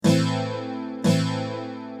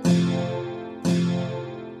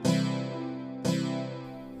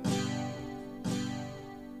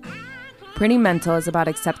Pretty Mental is about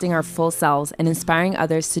accepting our full selves and inspiring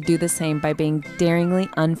others to do the same by being daringly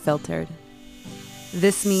unfiltered.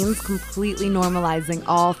 This means completely normalizing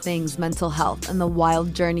all things mental health and the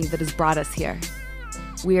wild journey that has brought us here.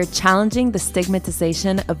 We are challenging the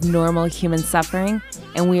stigmatization of normal human suffering,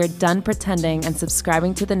 and we are done pretending and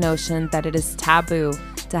subscribing to the notion that it is taboo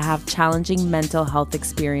to have challenging mental health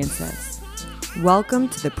experiences. Welcome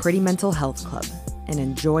to the Pretty Mental Health Club, and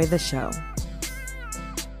enjoy the show.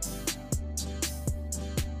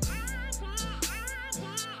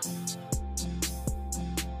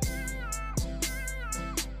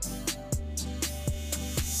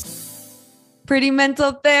 Pretty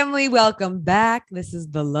Mental family, welcome back. This is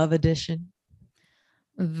the Love Edition.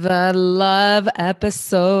 The love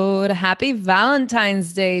episode. Happy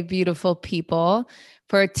Valentine's Day, beautiful people.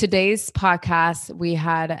 For today's podcast, we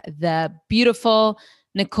had the beautiful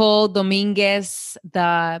Nicole Dominguez,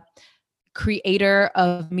 the creator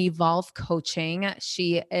of Mevolve Coaching.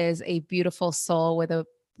 She is a beautiful soul with a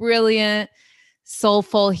brilliant,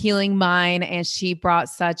 soulful, healing mind, and she brought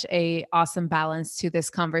such a awesome balance to this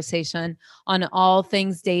conversation on all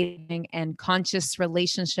things dating and conscious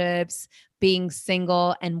relationships, being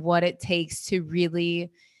single, and what it takes to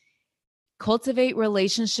really cultivate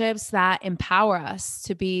relationships that empower us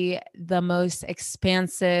to be the most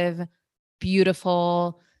expansive,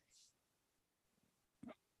 beautiful,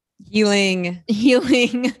 healing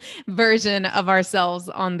version of ourselves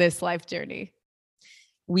on this life journey.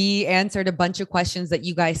 We answered a bunch of questions that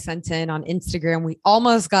you guys sent in on Instagram. We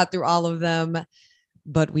almost got through all of them,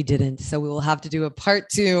 but we didn't. So we will have to do a part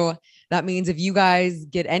 2. That means if you guys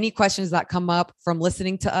get any questions that come up from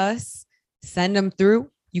listening to us, send them through.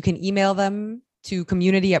 You can email them to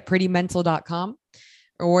community@prettymental.com,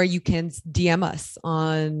 or you can DM us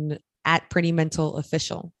on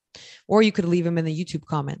 @prettymentalofficial, or you could leave them in the YouTube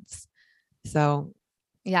comments. So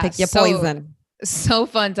yeah, pick your poison. So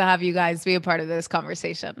fun to have you guys be a part of this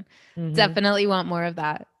conversation. Mm-hmm. Definitely want more of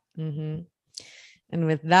that. Mm-hmm. And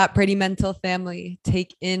with that, Pretty Mental family,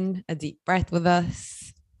 take in a deep breath with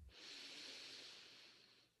us.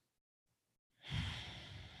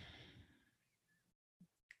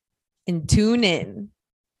 And tune in.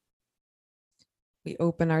 We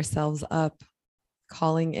open ourselves up,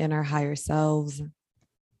 calling in our higher selves,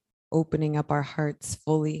 opening up our hearts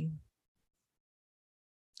fully,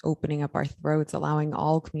 opening up our throats, allowing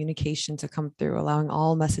all communication to come through, allowing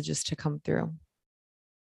all messages to come through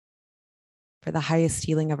for the highest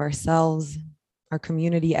healing of ourselves, our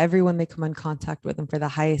community, everyone they come in contact with, and for the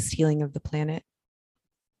highest healing of the planet.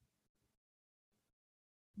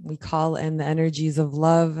 We call in the energies of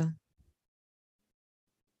love,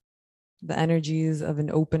 the energies of an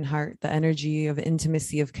open heart, the energy of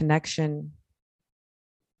intimacy, of connection,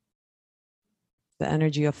 the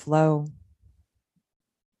energy of flow.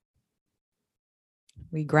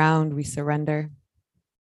 We ground, we surrender.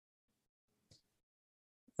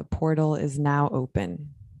 The portal is now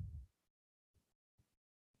open.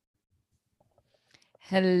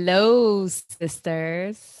 Hello,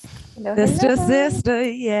 sisters. Hello, sister,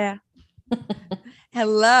 yeah.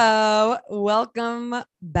 Hello, welcome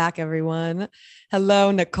back, everyone.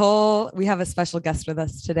 Hello, Nicole. We have a special guest with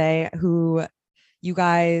us today who you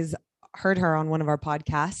guys heard her on one of our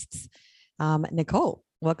podcasts. Nicole,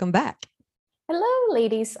 welcome back. Hello,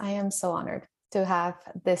 ladies. I am so honored to have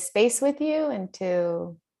this space with you and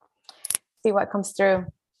to see what comes through.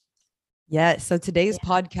 Yeah. So today's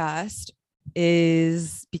podcast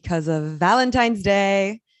is because of Valentine's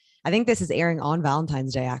Day. I think this is airing on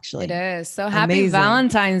Valentine's Day, actually. It is. So happy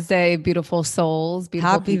Valentine's Day, beautiful souls.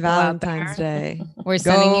 Beautiful happy Valentine's Day. We're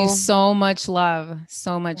sending you so much love.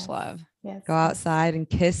 So much love. Yes. Go outside and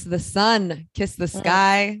kiss the sun, kiss the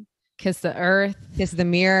sky, kiss the earth, kiss the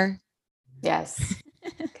mirror. Yes.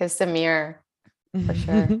 Kiss the mirror for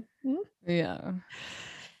sure. Yeah.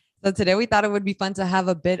 So today we thought it would be fun to have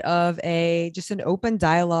a bit of just an open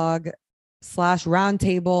dialogue /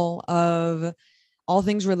 roundtable of all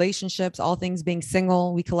things relationships, all things being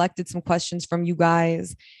single. We collected some questions from you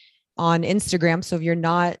guys on Instagram. So if you're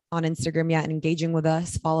not on Instagram yet and engaging with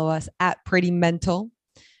us, follow us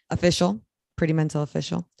 @prettymentalofficial, Pretty Mental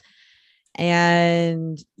Official.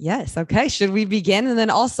 And yes. Okay. Should we begin? And then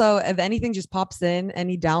also, if anything just pops in,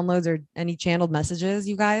 any downloads or any channeled messages,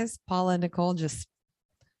 you guys, Paula and Nicole, just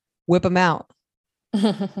whip them out.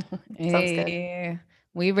 Hey,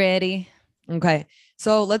 we ready. Okay.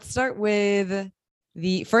 So let's start with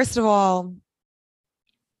first of all,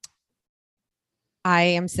 I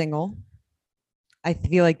am single. I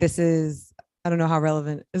feel like this is, I don't know how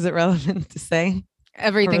relevant. Is it relevant to say?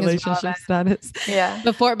 Everything is relationship relevant. status. Yeah.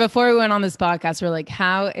 Before we went on this podcast, we're like,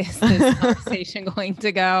 how is this conversation going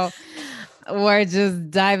to go? We're just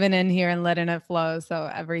diving in here and letting it flow. So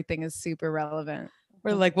everything is super relevant.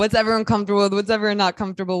 We're like, what's everyone comfortable with? What's everyone not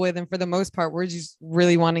comfortable with? And for the most part, we're just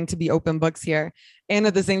really wanting to be open books here. And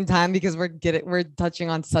at the same time, because we're touching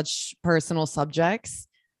on such personal subjects,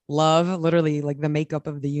 love, literally like the makeup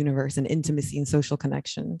of the universe, and intimacy and social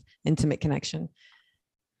connection, intimate connection.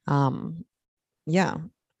 Yeah,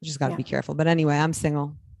 just got to be careful. But anyway, I'm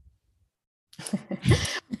single.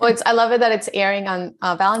 Well, I love it that it's airing on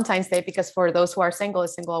Valentine's Day, because for those who are single,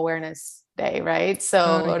 it's Single Awareness Day, right?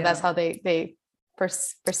 So that's how they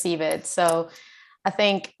perceive it. So I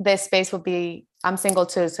think this space will be, I'm single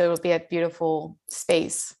too, so it will be a beautiful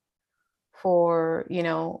space for, you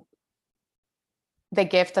know, the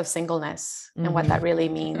gift of singleness and what that really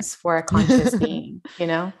means for a conscious being, you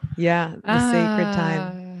know? Yeah, the sacred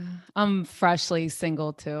time. I'm freshly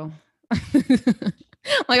single too.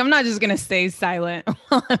 Like, I'm not just gonna stay silent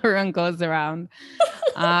while everyone goes around.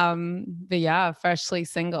 But yeah, freshly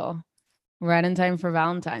single, right in time for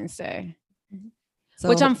Valentine's Day,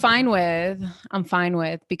 which I'm fine with. I'm fine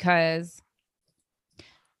with, because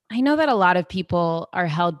I know that a lot of people are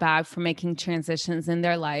held back from making transitions in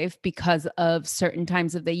their life because of certain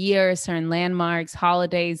times of the year, certain landmarks,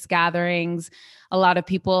 holidays, gatherings. A lot of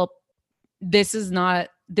people, this is a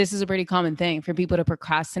pretty common thing for people to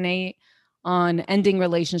procrastinate on ending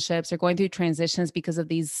relationships or going through transitions because of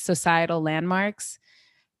these societal landmarks.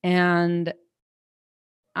 And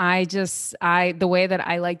the way that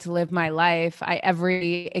I like to live my life,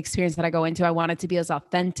 every experience that I go into, I want it to be as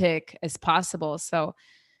authentic as possible. So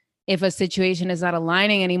if a situation is not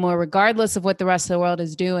aligning anymore, regardless of what the rest of the world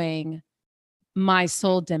is doing, my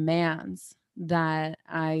soul demands that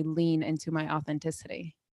I lean into my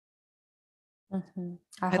authenticity.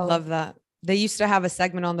 I love that. They used to have a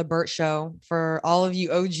segment on the Burt Show. For all of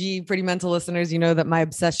you OG Pretty Mental listeners, you know that my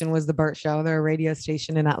obsession was the Burt Show. They're a radio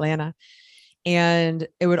station in Atlanta. And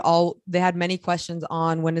they had many questions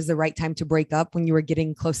on when is the right time to break up when you were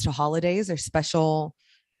getting close to holidays or special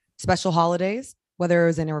holidays, whether it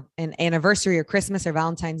was an anniversary or Christmas or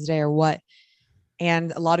Valentine's Day or what.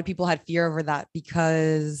 And a lot of people had fear over that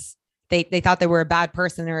because they thought they were a bad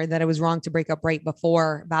person, or that it was wrong to break up right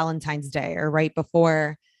before Valentine's Day, or right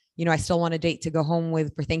before, you know, I still want a date to go home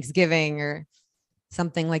with for Thanksgiving or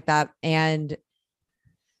something like that. And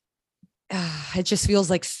it just feels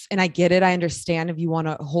like, and I get it. I understand if you want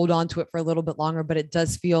to hold on to it for a little bit longer, but it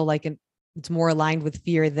does feel like it's more aligned with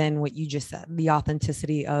fear than what you just said, the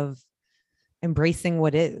authenticity of embracing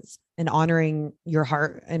what is and honoring your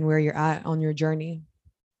heart and where you're at on your journey.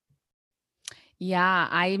 Yeah,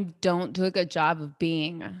 I don't do a good job of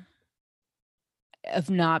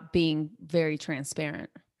not being very transparent.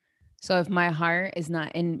 So if my heart is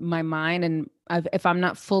not in my mind, and if I'm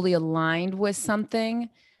not fully aligned with something,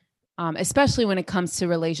 especially when it comes to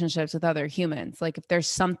relationships with other humans, like if there's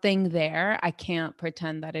something there, I can't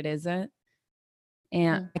pretend that it isn't.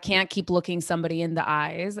 And I can't keep looking somebody in the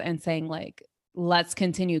eyes and saying like, let's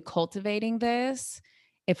continue cultivating this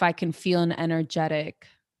if I can feel an energetic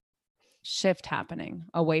shift happening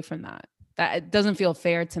away from that. That it doesn't feel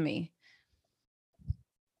fair to me.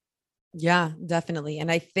 Yeah, definitely.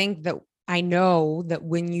 And I think that I know that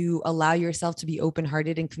when you allow yourself to be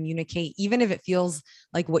open-hearted and communicate, even if it feels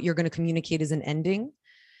like what you're going to communicate is an ending,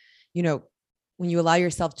 you know, when you allow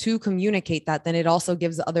yourself to communicate that, then it also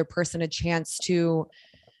gives the other person a chance to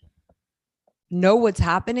know what's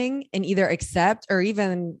happening and either accept or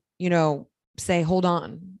even, you know, say, hold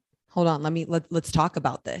on, let's talk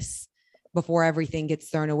about this before everything gets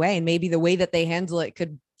thrown away. And maybe the way that they handle it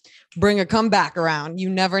could bring a comeback around. You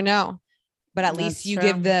never know, but at least you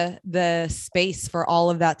give the space for all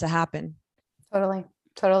of that to happen.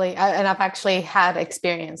 Totally. And I've actually had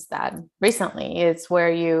experienced that recently. It's where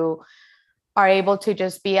you are able to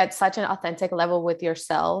just be at such an authentic level with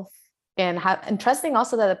yourself and trusting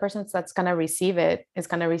also that the person that's going to receive it is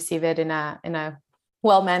going to receive it in a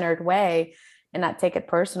well-mannered way and not take it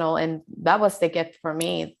personal. And that was the gift for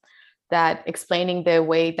me, that explaining the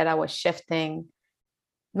way that I was shifting,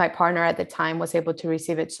 my partner at the time was able to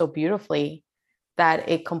receive it so beautifully that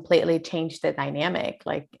it completely changed the dynamic.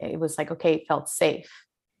 Like it was like, okay, it felt safe.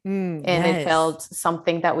 It felt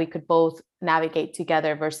something that we could both navigate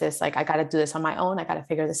together versus like, I got to do this on my own. I got to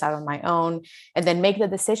figure this out on my own and then make the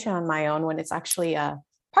decision on my own when it's actually a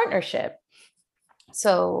partnership.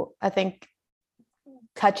 So I think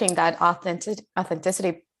touching that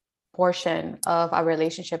authenticity portion of our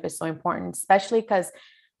relationship is so important, especially because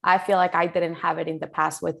I feel like I didn't have it in the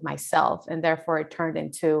past with myself. And therefore it turned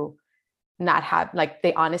into not have like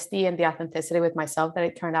the honesty and the authenticity with myself that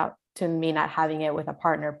it turned out to me not having it with a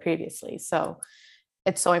partner previously. So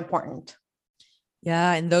it's so important.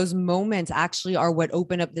 Yeah. And those moments actually are what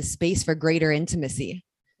open up the space for greater intimacy.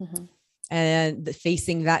 Mm-hmm. And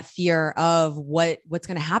facing that fear of what's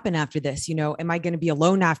going to happen after this, you know, am I going to be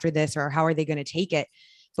alone after this, or how are they going to take it?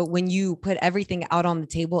 But when you put everything out on the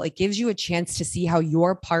table, it gives you a chance to see how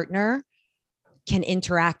your partner can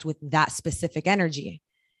interact with that specific energy.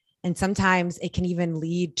 And sometimes it can even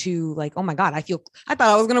lead to like, oh my God, I thought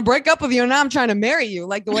I was going to break up with you and now I'm trying to marry you.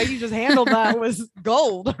 Like the way you just handled that was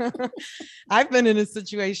gold. I've been in a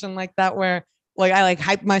situation like that where like I like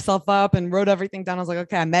hyped myself up and wrote everything down. I was like,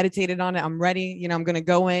 okay, I meditated on it. I'm ready. You know, I'm going to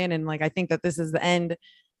go in and like, I think that this is the end.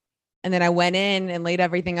 And then I went in and laid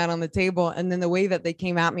everything out on the table. And then the way that they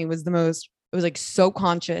came at me was it was like so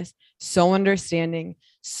conscious, so understanding,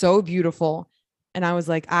 so beautiful. And I was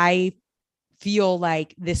like, I feel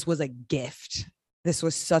like this was a gift. This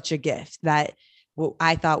was such a gift that what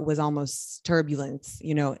I thought was almost turbulence,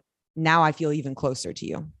 you know, now I feel even closer to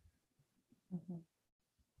you. Mm-hmm.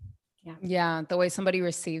 Yeah. The way somebody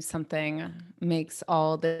receives something makes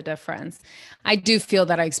all the difference. I do feel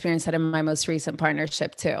that I experienced that in my most recent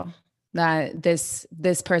partnership too, that this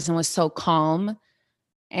person was so calm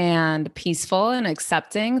and peaceful and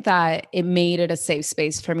accepting that it made it a safe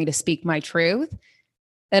space for me to speak my truth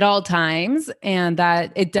at all times. And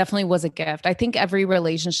that it definitely was a gift. I think every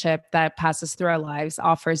relationship that passes through our lives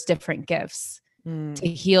offers different gifts to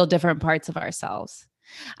heal different parts of ourselves.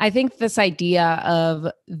 I think this idea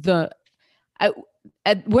of where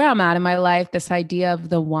I'm at in my life, this idea of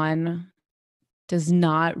the one does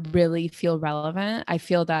not really feel relevant. I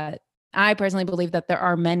feel that I personally believe that there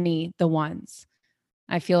are many the ones.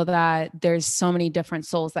 I feel that there's so many different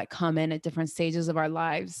souls that come in at different stages of our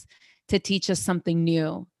lives to teach us something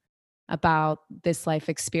new about this life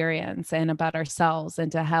experience and about ourselves,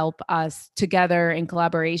 and to help us together in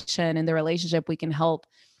collaboration in the relationship. We can help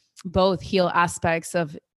both heal aspects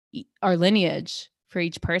of our lineage for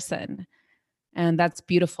each person. And that's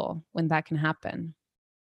beautiful when that can happen.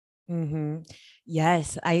 Mm-hmm.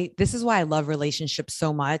 Yes. This is why I love relationships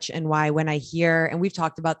so much, and why when I hear, and we've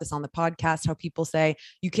talked about this on the podcast, how people say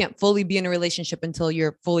you can't fully be in a relationship until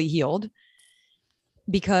you're fully healed,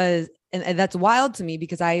 because, and that's wild to me,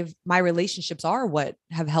 because my relationships are what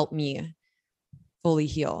have helped me fully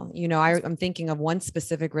heal. You know, I'm thinking of one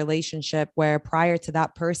specific relationship where prior to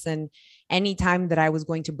that person, anytime that I was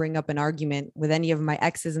going to bring up an argument with any of my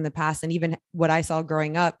exes in the past, and even what I saw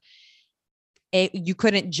growing up, you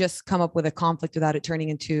couldn't just come up with a conflict without it turning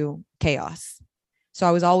into chaos. So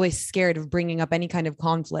I was always scared of bringing up any kind of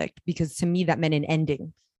conflict, because to me, that meant an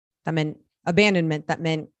ending. That meant abandonment. That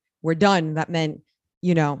meant we're done. That meant,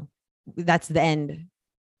 you know, that's the end.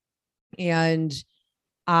 And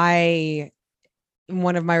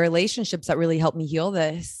one of my relationships that really helped me heal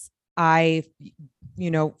this, I, you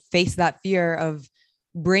know, faced that fear of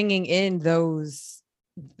bringing in those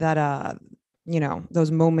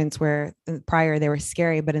moments where prior they were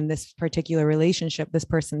scary. But in this particular relationship, this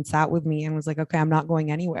person sat with me and was like, okay, I'm not going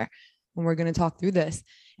anywhere, and we're going to talk through this.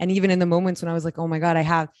 And even in the moments when I was like, oh my God, I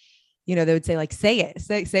have, you know, they would say like, say it,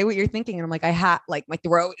 say what you're thinking. And I'm like, like my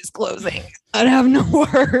throat is closing. I have no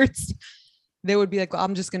words. They would be like, well,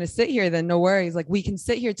 I'm just going to sit here then. No worries. Like, we can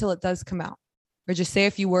sit here till it does come out, or just say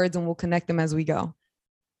a few words and we'll connect them as we go.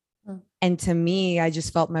 And to me, I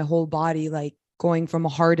just felt my whole body like going from a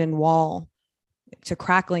hardened wall to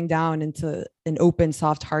crackling down into an open,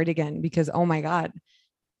 soft heart again, because, oh my God,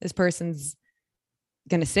 this person's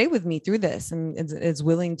going to stay with me through this and is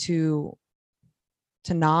willing to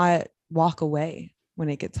not walk away when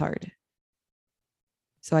it gets hard.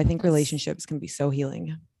 So I think relationships can be so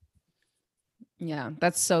healing. Yeah,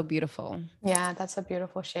 that's so beautiful. Yeah, that's a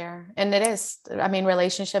beautiful share. And it is, I mean,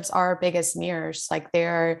 relationships are our biggest mirrors. Like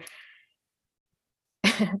they're,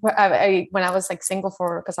 when I was like single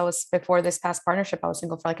because I was, before this past partnership, I was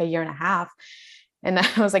single for like a year and a half. And I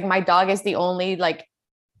was like, my dog is the only like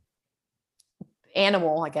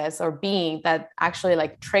animal, I guess, or being that actually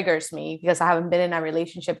like triggers me, because I haven't been in a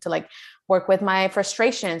relationship to like work with my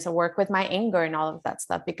frustrations or work with my anger and all of that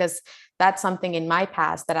stuff, because that's something in my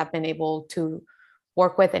past that I've been able to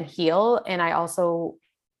work with and heal. And I also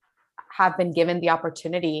have been given the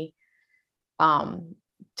opportunity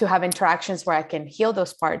to have interactions where I can heal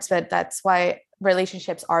those parts. But that's why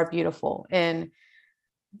relationships are beautiful. And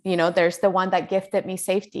you know, there's the one that gifted me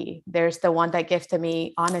safety. There's the one that gifted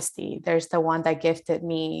me honesty. There's the one that gifted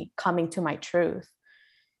me coming to my truth.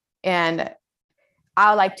 And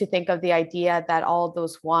I like to think of the idea that all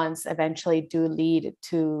those ones eventually do lead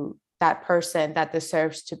to that person that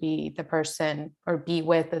deserves to be the person, or be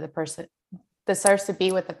with the person, deserves to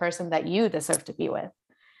be with the person that you deserve to be with.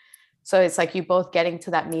 So it's like you both getting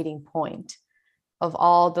to that meeting point of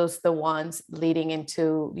all those the ones leading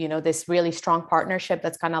into, you know, this really strong partnership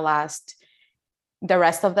that's going to last the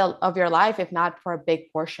rest of your life, if not for a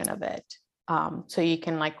big portion of it. So you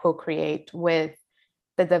can like co-create with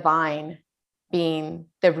the divine being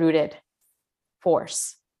the rooted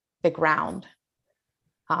force, the ground.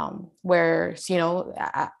 Where, you know,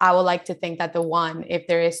 I would like to think that the one, if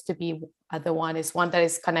there is to be the one, is one that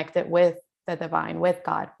is connected with the divine, with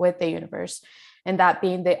God, with the universe, and that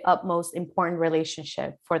being the utmost important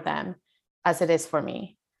relationship for them as it is for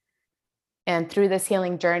me. And through this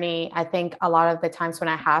healing journey, I think a lot of the times when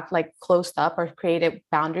I have like closed up or created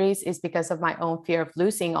boundaries is because of my own fear of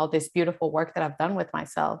losing all this beautiful work that I've done with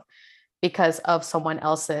myself because of someone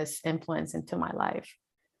else's influence into my life.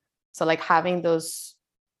 So like having those,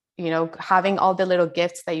 you know, having all the little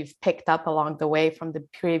gifts that you've picked up along the way from the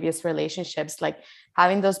previous relationships, like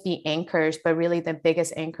having those be anchors, but really the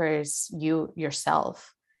biggest anchor is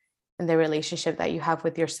yourself and the relationship that you have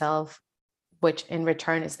with yourself, which in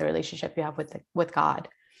return is the relationship you have with God.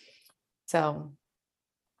 So,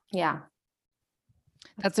 yeah.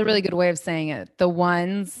 That's a really good way of saying it. The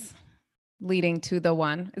ones leading to the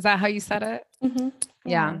one. Is that how you said it? Mm-hmm.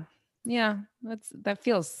 Yeah. Yeah. It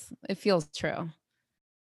feels true.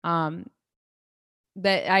 That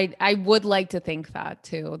I would like to think that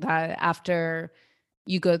too, that after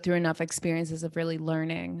you go through enough experiences of really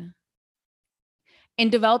learning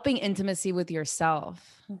and developing intimacy with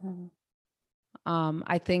yourself,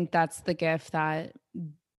 I think that's the gift that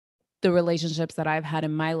the relationships that I've had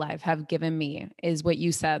in my life have given me, is what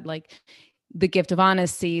you said, like the gift of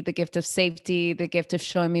honesty, the gift of safety, the gift of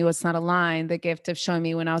showing me what's not aligned, the gift of showing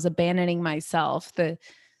me when I was abandoning myself,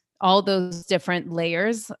 all those different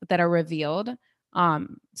layers that are revealed.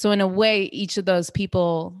 So in a way, each of those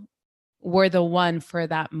people were the one for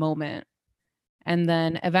that moment. And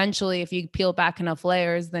then eventually, if you peel back enough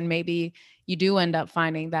layers, then maybe you do end up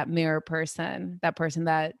finding that mirror person, that person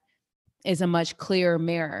that is a much clearer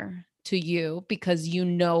mirror to you, because you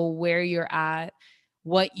know where you're at,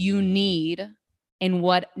 what you need, and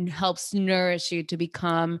what helps nourish you to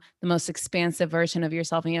become the most expansive version of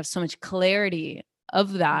yourself. And you have so much clarity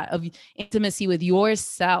of that, of intimacy with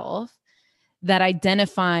yourself, that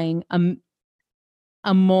identifying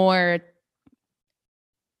a more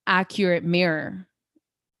accurate mirror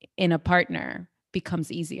in a partner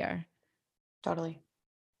becomes easier. Totally.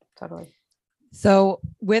 So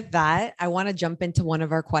with that, I want to jump into one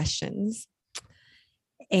of our questions.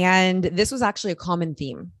 And this was actually a common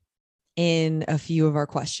theme in a few of our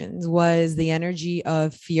questions, was the energy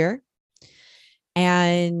of fear.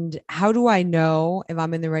 And how do I know if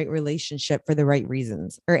I'm in the right relationship for the right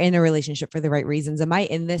reasons, or in a relationship for the right reasons? Am I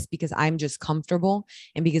in this because I'm just comfortable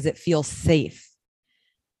and because it feels safe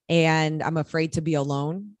and I'm afraid to be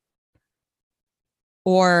alone?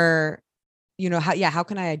 Or, you know, how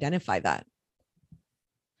can I identify that?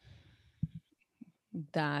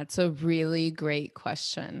 That's a really great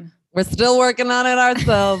question. We're still working on it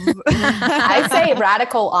ourselves. I say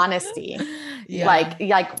radical honesty. Yeah.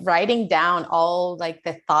 Like writing down all like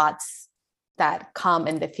the thoughts that come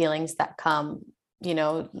and the feelings that come, you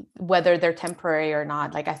know, whether they're temporary or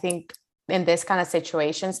not. Like I think in this kind of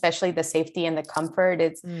situation, especially the safety and the comfort,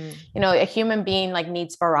 it's, you know, a human being like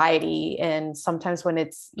needs variety. And sometimes when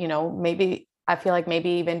it's, you know, maybe I feel like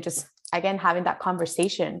maybe even just, again, having that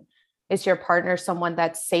conversation, is your partner someone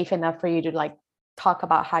that's safe enough for you to like talk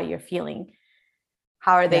about how you're feeling?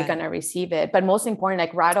 How are they going to receive it? But most important,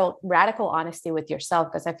 like radical honesty with yourself.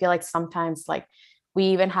 Because I feel like sometimes like we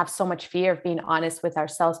even have so much fear of being honest with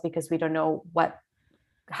ourselves because we don't know what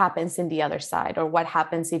happens in the other side, or what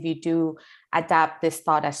happens if you do adapt this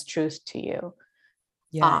thought as truth to you.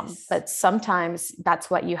 Yes. But sometimes that's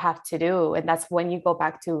what you have to do. And that's when you go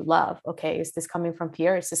back to love. Okay, is this coming from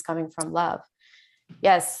fear? Is this coming from love?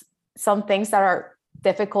 Yes, some things that are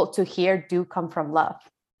difficult to hear do come from love.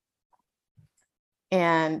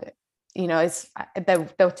 And, you know, it's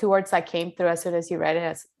the two words that came through as soon as you read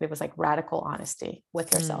it, it was like radical honesty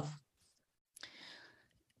with yourself.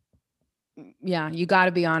 Yeah, you got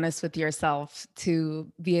to be honest with yourself to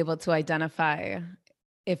be able to identify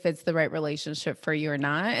if it's the right relationship for you or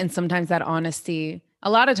not. And sometimes that honesty, a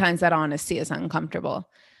lot of times that honesty is uncomfortable,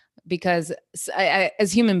 because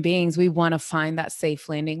as human beings, we want to find that safe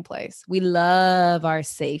landing place. We love our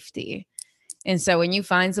safety. And so when you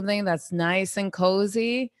find something that's nice and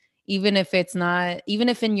cozy, even if it's not, even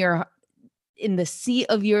if in the seat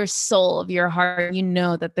of your soul, of your heart, you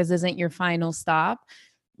know that this isn't your final stop,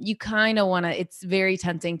 you kind of want to, it's very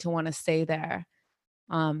tempting to want to stay there.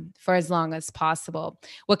 for as long as possible.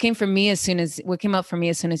 What came up for me as soon as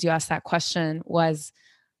you asked that question was,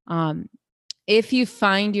 if you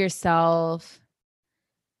find yourself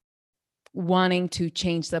wanting to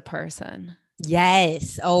change the person.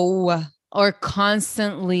 Yes. Oh, or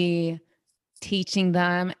constantly teaching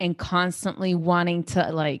them and constantly wanting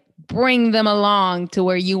to like bring them along to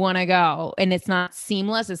where you want to go. And it's not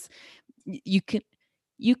seamless. It's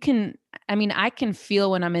I can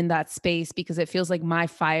feel when I'm in that space because it feels like my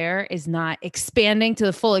fire is not expanding to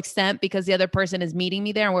the full extent because the other person is meeting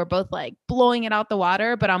me there and we're both like blowing it out the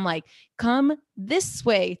water. But I'm like, come this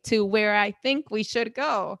way to where I think we should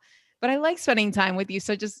go. But I like spending time with you.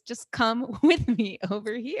 So just come with me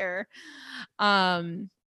over here.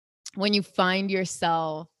 When you find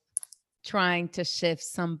yourself trying to shift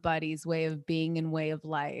somebody's way of being and way of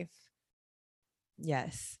life.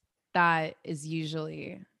 Yes. That is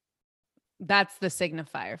usually, that's the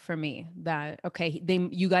signifier for me that, okay,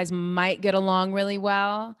 you guys might get along really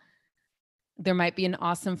well. There might be an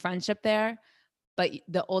awesome friendship there, but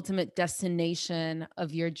the ultimate destination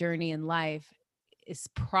of your journey in life is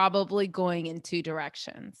probably going in two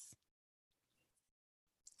directions.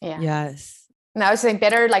 Yeah. Yes. And I was saying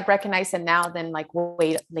better like recognize it now than like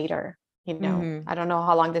wait later. You know, I don't know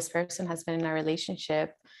how long this person has been in a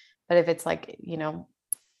relationship, but if it's like, you know,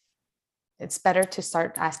 it's better to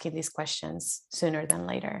start asking these questions sooner than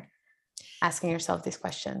later. Asking yourself these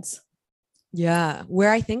questions. Yeah.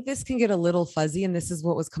 Where I think this can get a little fuzzy, and this is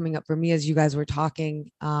what was coming up for me as you guys were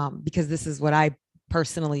talking, because this is what I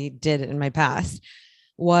personally did in my past,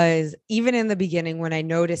 was even in the beginning when I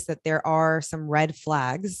noticed that there are some red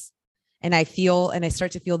flags and I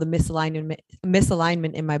start to feel the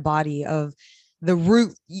misalignment in my body of the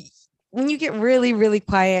root. When you get really, really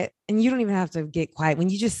quiet, and you don't even have to get quiet, when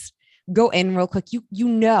you just go in real quick, you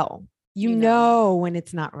know when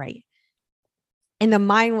it's not right. And the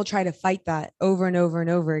mind will try to fight that over and over and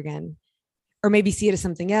over again, or maybe see it as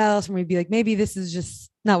something else, or maybe like, maybe this is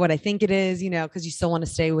just not what I think it is, you know, because you still want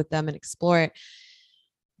to stay with them and explore it.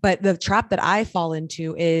 But the trap that I fall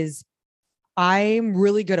into is I'm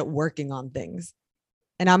really good at working on things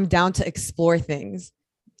and I'm down to explore things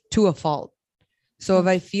to a fault. So if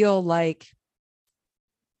I feel like,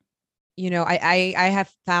 you know, I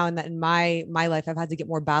have found that in my life, I've had to get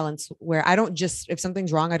more balance where I don't just, if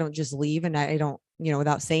something's wrong, I don't just leave and I don't, you know,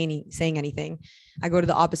 without saying anything, I go to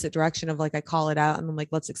the opposite direction of like, I call it out and I'm like,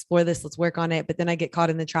 let's explore this, let's work on it. But then I get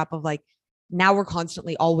caught in the trap of like, now we're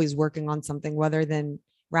constantly always working on something rather than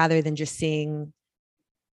just seeing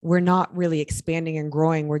we're not really expanding and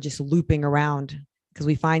growing. We're just looping around because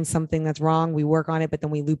we find something that's wrong. We work on it, but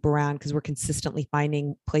then we loop around because we're consistently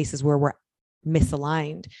finding places where we're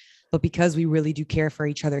misaligned. But because we really do care for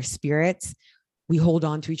each other's spirits, we hold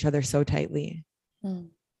on to each other so tightly.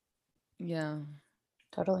 Yeah,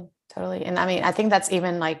 totally. And I mean, I think that's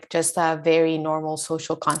even like just a very normal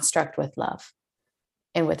social construct with love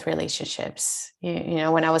and with relationships. You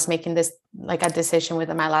know, when I was making this, like a decision with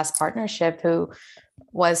my last partnership who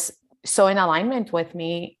was so in alignment with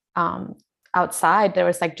me, outside, there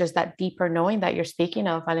was like just that deeper knowing that you're speaking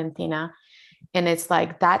of, Valentina. And it's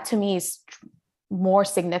like, that to me is more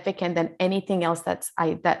significant than anything else that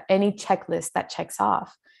any checklist that checks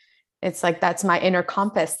off. It's like, that's my inner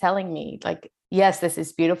compass telling me like, yes, this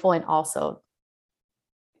is beautiful. And also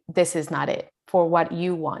this is not it for what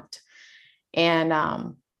you want. And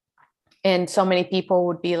so many people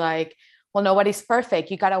would be like, well, nobody's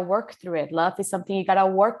perfect. You got to work through it. Love is something you got to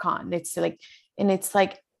work on. It's like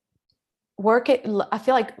work it. I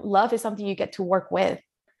feel like love is something you get to work with,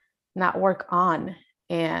 not work on.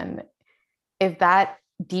 And if that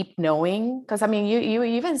deep knowing, because I mean, you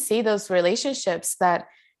even see those relationships that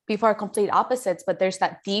people are complete opposites, but there's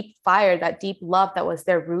that deep fire, that deep love that was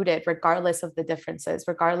there rooted, regardless of the differences,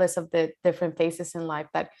 regardless of the different phases in life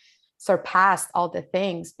that surpassed all the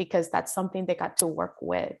things, because that's something they got to work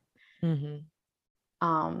with.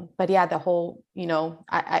 But yeah, the whole, you know,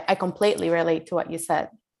 I completely relate to what you said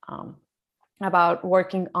about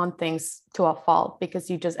working on things to a fault,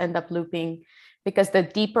 because you just end up looping because the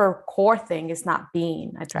deeper core thing is not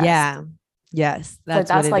being addressed. Yeah. Yes.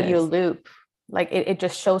 That's why you loop. Like it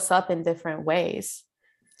just shows up in different ways.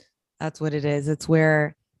 That's what it is. It's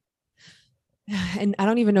where, and I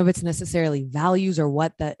don't even know if it's necessarily values or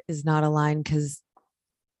what that is not aligned, because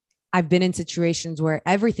I've been in situations where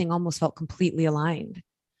everything almost felt completely aligned,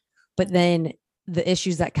 but then the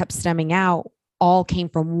issues that kept stemming out all came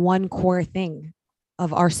from one core thing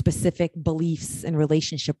of our specific beliefs and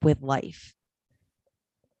relationship with life.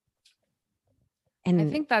 And I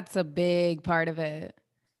think that's a big part of it.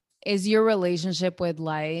 Is your relationship with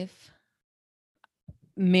life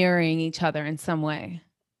mirroring each other in some way,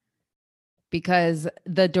 because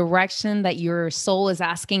the direction that your soul is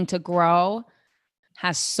asking to grow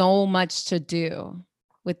has so much to do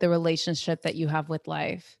with the relationship that you have with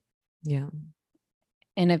life. Yeah.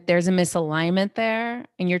 And if there's a misalignment there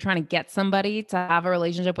and you're trying to get somebody to have a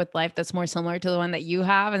relationship with life that's more similar to the one that you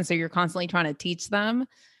have, and so you're constantly trying to teach them,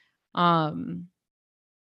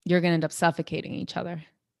 you're going to end up suffocating each other.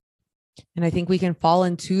 And I think we can fall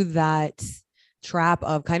into that trap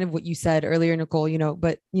of kind of what you said earlier, Nicole,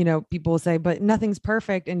 but, people will say, but nothing's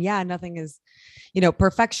perfect. And yeah, nothing is,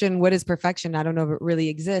 perfection. What is perfection? I don't know if it really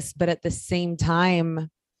exists, but at the same time,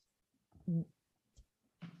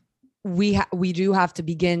 we do have to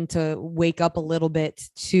begin to wake up a little bit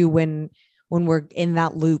to when we're in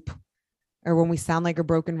that loop, or when we sound like a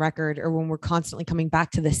broken record, or when we're constantly coming back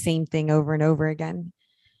to the same thing over and over again.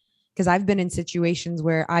 Because I've been in situations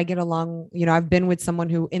where I get along, I've been with someone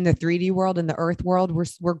who in the 3D world, in the earth world,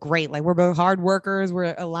 we're great. Like, we're both hard workers.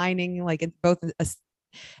 We're aligning, like, it's both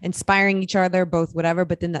inspiring each other, both whatever.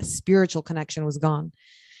 But then that spiritual connection was gone.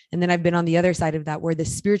 And then I've been on the other side of that, where the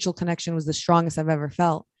spiritual connection was the strongest I've ever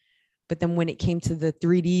felt. But then when it came to the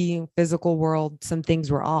 3D physical world, some things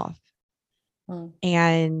were off.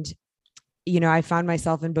 And, I found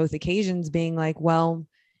myself in both occasions being like, well,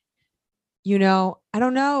 I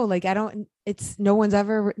don't know. Like, no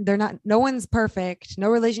one's perfect. No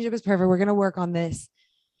relationship is perfect. We're going to work on this.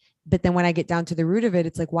 But then when I get down to the root of it,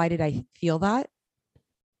 it's like, why did I feel that?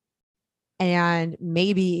 And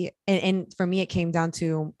maybe, and for me, it came down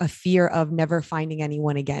to a fear of never finding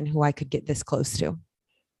anyone again who I could get this close to.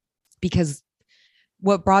 Because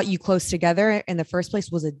what brought you close together in the first place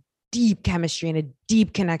was a deep chemistry and a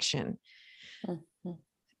deep connection. Mm-hmm.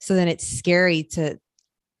 So then it's scary to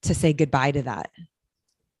say goodbye to that.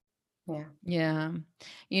 Yeah. Yeah.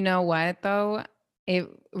 You know what, though? It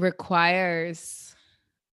requires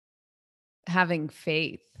having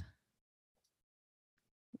faith.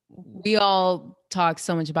 We all talk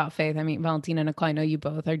so much about faith. I mean, Valentina and Nicole, I know you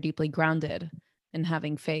both are deeply grounded in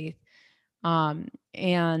having faith.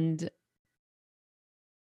 And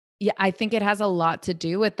yeah, I think it has a lot to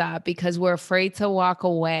do with that, because we're afraid to walk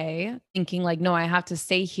away thinking like, no, I have to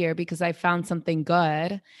stay here because I found something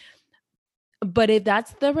good. But if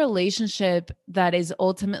that's the relationship that is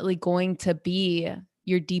ultimately going to be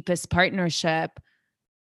your deepest partnership,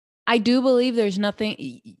 I do believe there's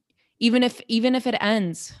nothing, even if it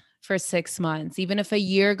ends for 6 months, even if a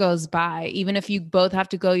year goes by, even if you both have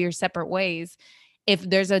to go your separate ways, if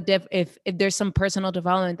there's if there's some personal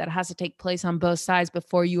development that has to take place on both sides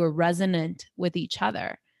before you are resonant with each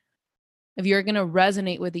other. If you're going to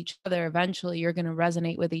resonate with each other, eventually you're going to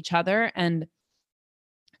resonate with each other, and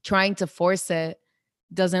trying to force it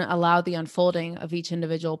doesn't allow the unfolding of each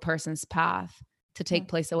individual person's path to take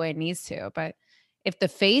place the way it needs to. But if the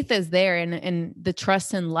faith is there and the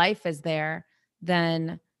trust in life is there,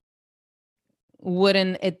 then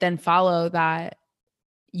wouldn't it then follow that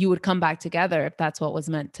you would come back together if that's what was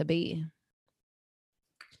meant to be?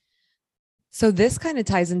 So this kind of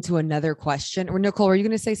ties into another question. Or Nicole, are you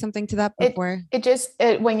going to say something to that before?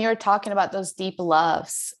 When you're talking about those deep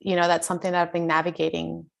loves, that's something that I've been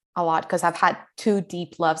navigating a lot, because I've had 2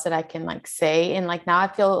 deep loves that I can like say. And like, now I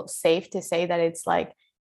feel safe to say that it's like,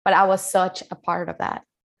 but I was such a part of that.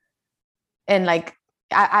 And like,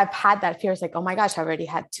 I've had that fear. It's like, oh my gosh, I already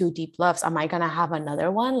had 2 deep loves. Am I going to have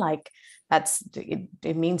another one? Like,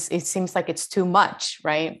 it seems like it's too much.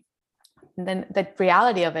 Right. And then the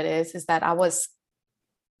reality of it is that I was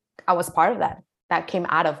part of that came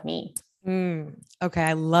out of me. Okay.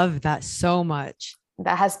 I love that so much.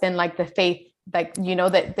 That has been like the faith, like,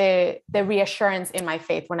 that the reassurance in my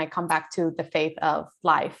faith when I come back to the faith of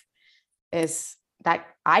life is that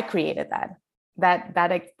I created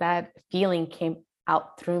that feeling came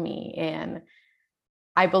out through me. And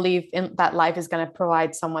I believe in that life is going to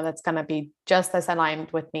provide someone that's going to be just as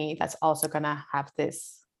aligned with me, that's also going to have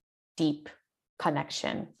this deep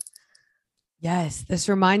connection. Yes. This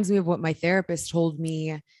reminds me of what my therapist told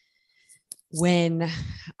me when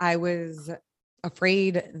I was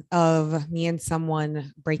afraid of me and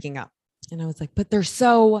someone breaking up. And I was like, but they're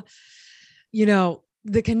so,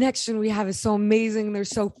 the connection we have is so amazing. They're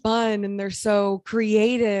so fun and they're so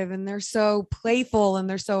creative and they're so playful and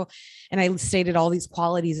and I stated all these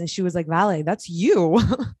qualities, and she was like, Vale, that's you.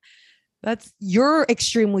 You're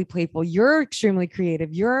extremely playful. You're extremely creative.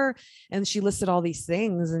 And she listed all these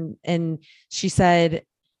things. And she said,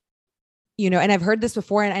 and I've heard this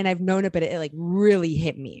before and I've known it, but it like really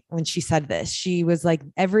hit me when she said this. She was like,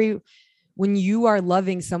 when you are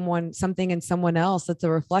loving something in someone else, that's a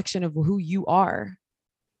reflection of who you are.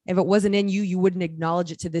 If it wasn't in you, you wouldn't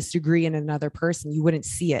acknowledge it to this degree in another person. You wouldn't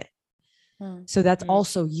see it. So that's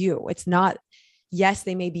also you. It's not, yes,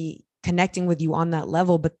 they may be connecting with you on that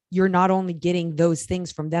level, but you're not only getting those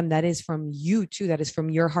things from them, that is from you too. That is from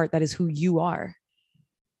your heart. That is who you are.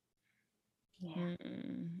 Yeah.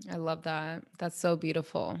 I love that. That's so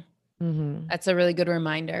beautiful. Mm-hmm. That's a really good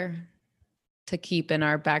reminder to keep in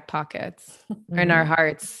our back pockets or in our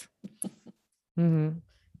hearts. Mm-hmm.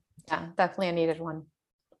 Yeah, definitely a needed one.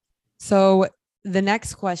 So the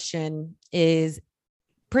next question is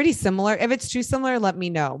pretty similar. If it's too similar, let me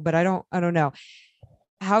know, but I don't know.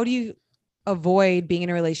 How do you avoid being in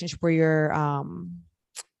a relationship where you're, oh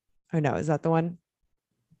no, is that the one?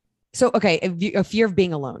 So, okay. A fear of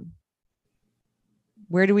being alone.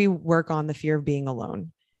 Where do we work on the fear of being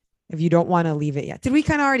alone? If you don't want to leave it yet. Did we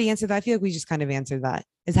kind of already answer that? I feel like we just kind of answered that.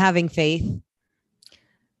 Is having faith.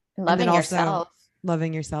 And loving yourself.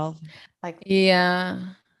 Loving yourself. Like, yeah.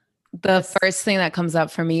 The first thing that comes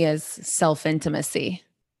up for me is self-intimacy.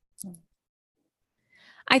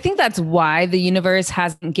 I think that's why the universe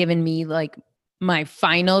hasn't given me like my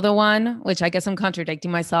final the one, which I guess I'm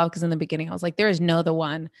contradicting myself because in the beginning I was like, there is no the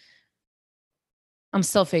one. I'm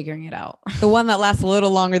still figuring it out. The one that lasts a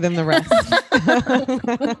little longer than the rest.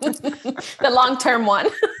 The long-term one.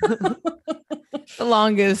 The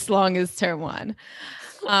longest term one.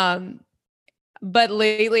 But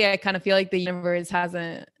lately I kind of feel like the universe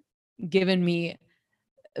hasn't given me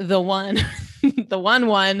the one, the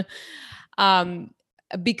one,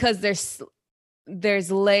 because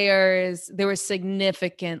there's layers, there were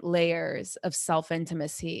significant layers of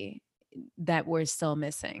self-intimacy that we're still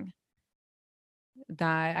missing.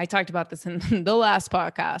 That I talked about this in the last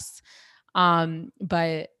podcast.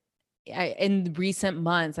 But in recent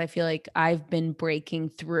months, I feel like I've been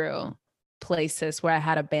breaking through places where I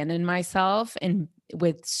had abandoned myself and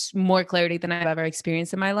with more clarity than I've ever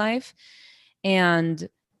experienced in my life. And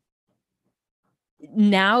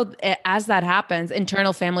now as that happens,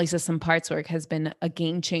 internal family system parts work has been a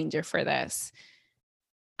game changer for this.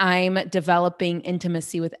 I'm developing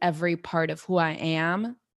intimacy with every part of who I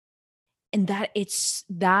am. And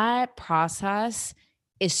that process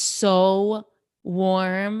is so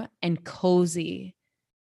warm and cozy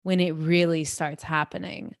when it really starts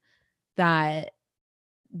happening, that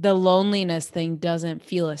the loneliness thing doesn't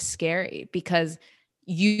feel as scary because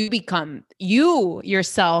you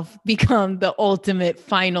yourself become the ultimate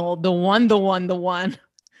final, the one.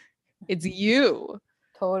 It's you.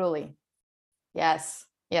 Totally. Yes.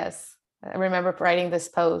 I remember writing this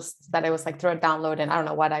post that I was like through a download, and I don't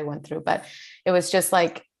know what I went through, but it was just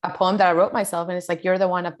like a poem that I wrote myself. And it's like, you're the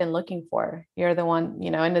one I've been looking for. You're the one,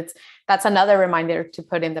 and that's another reminder to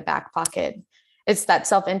put in the back pocket. It's that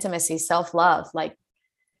self-intimacy, self-love. Like,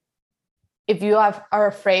 if you are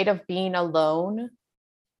afraid of being alone,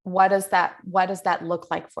 what does that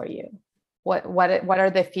look like for you? What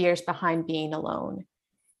are the fears behind being alone?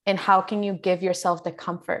 And how can you give yourself the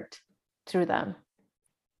comfort through them?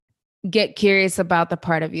 Get curious about the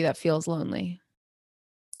part of you that feels lonely.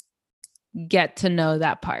 Get to know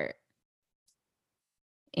that part.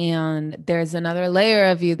 And there's another layer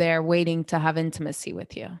of you there waiting to have intimacy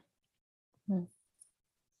with you.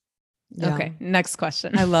 Yeah. Okay, next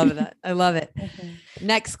question. I love that. I love it.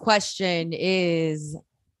 Next question is,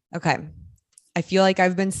 okay, I feel like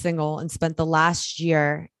I've been single and spent the last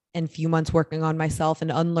year and few months working on myself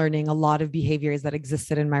and unlearning a lot of behaviors that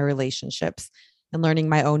existed in my relationships and learning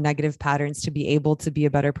my own negative patterns to be able to be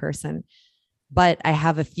a better person. But I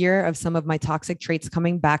have a fear of some of my toxic traits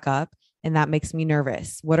coming back up, and that makes me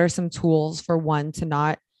nervous. What are some tools to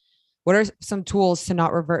not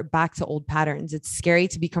revert back to old patterns? It's scary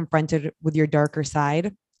to be confronted with your darker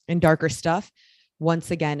side and darker stuff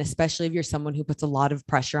once again, especially if you're someone who puts a lot of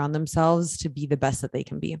pressure on themselves to be the best that they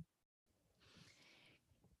can be.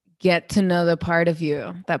 Get to know the part of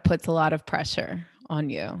you that puts a lot of pressure on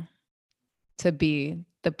you to be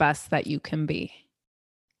the best that you can be.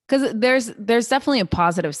 Because there's definitely a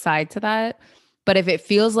positive side to that. But if it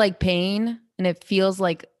feels like pain and it feels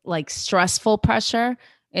like stressful pressure,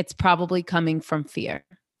 it's probably coming from fear.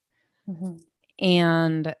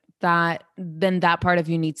 And that part of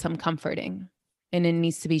you needs some comforting. And it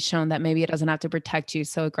needs to be shown that maybe it doesn't have to protect you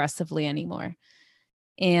so aggressively anymore.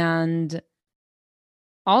 And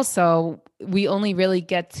also, we only really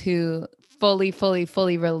get to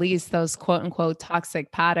fully release those quote unquote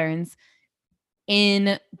toxic patterns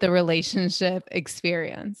in the relationship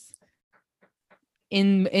experience,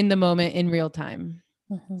 in the moment, in real time.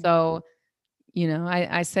 So,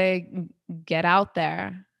 I say get out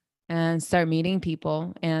there and start meeting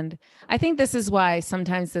people. And I think this is why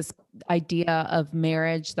sometimes this idea of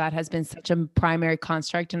marriage that has been such a primary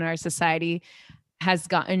construct in our society has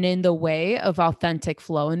gotten in the way of authentic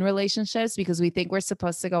flow in relationships, because we think we're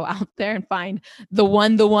supposed to go out there and find the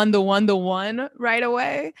one right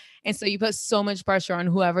away. And so you put so much pressure on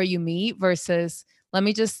whoever you meet versus let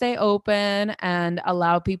me just stay open and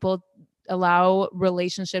allow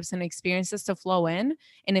relationships and experiences to flow in.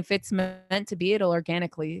 And if it's meant to be, it'll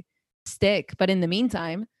organically stick. But in the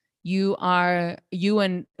meantime, you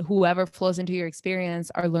and whoever flows into your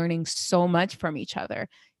experience are learning so much from each other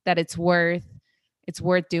that it's worth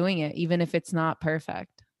doing it, even if it's not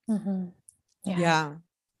perfect. Mm-hmm. Yeah.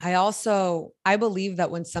 I believe that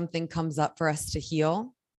when something comes up for us to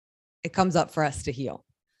heal, it comes up for us to heal.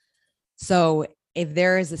 So if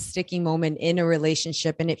there is a sticky moment in a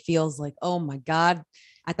relationship and it feels like, oh my God,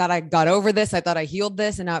 I thought I got over this, I thought I healed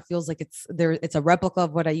this, and now it feels like it's a replica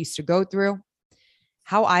of what I used to go through.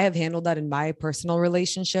 How I have handled that in my personal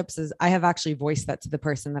relationships is I have actually voiced that to the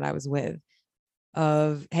person that I was with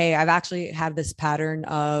of, hey, I've actually had this pattern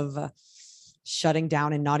of shutting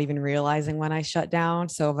down and not even realizing when I shut down.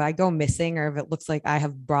 So if I go missing or if it looks like I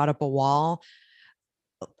have brought up a wall,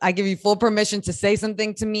 I give you full permission to say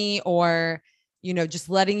something to me, or, just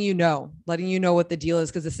letting you know what the deal is.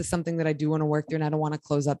 Because this is something that I do want to work through and I don't want to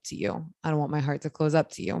close up to you. I don't want my heart to close up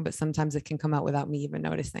to you, but sometimes it can come out without me even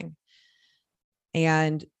noticing.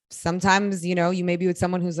 And sometimes, you may be with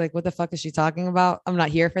someone who's like, what the fuck is she talking about? I'm not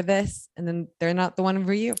here for this. And then they're not the one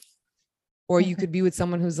for you. Or you could be with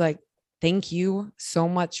someone who's like, thank you so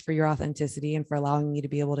much for your authenticity and for allowing me to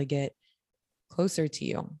be able to get closer to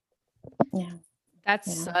you. Yeah.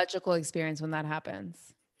 That's such a cool experience when that happens.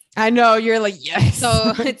 I know, you're like, yes.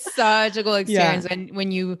 So it's such a cool experience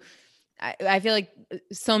when you, I feel like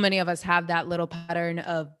so many of us have that little pattern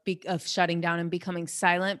of shutting down and becoming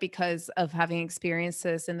silent because of having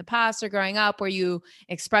experiences in the past or growing up where you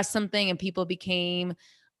expressed something and people became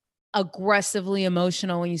aggressively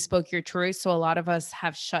emotional when you spoke your truth. So a lot of us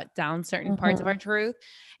have shut down certain parts of our truth.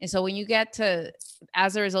 And so when you get to,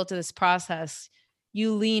 as a result of this process,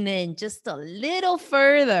 you lean in just a little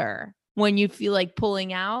further when you feel like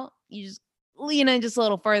pulling out, you just lean in just a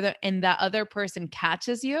little further and that other person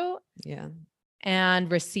catches you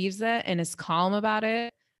and receives it and is calm about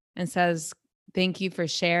it and says, thank you for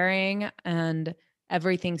sharing, and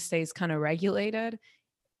everything stays kind of regulated.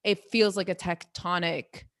 It feels like a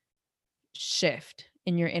tectonic shift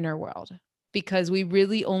in your inner world, because we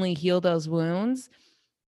really only heal those wounds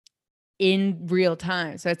in real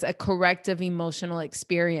time. So it's a corrective emotional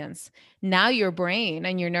experience. Now your brain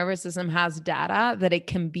and your nervous system has data that it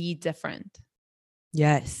can be different.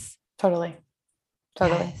 Yes. Totally.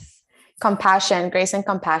 Yes. Compassion, grace and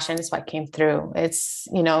compassion is what came through. It's,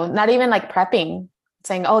 not even like prepping,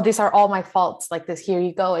 saying, oh, these are all my faults. Like this, here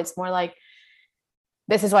you go. It's more like,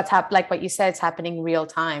 this is what's happening. Like what you said, it's happening real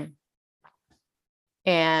time.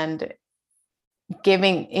 And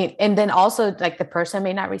giving it, and then also like the person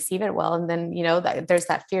may not receive it well. And then, there's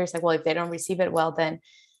that fear. It's like, well, if they don't receive it well, then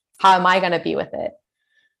how am I going to be with it?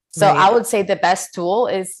 So right. I would say the best tool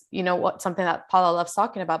is, something that Paula loves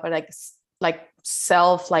talking about, but like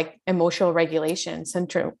self, like emotional regulation,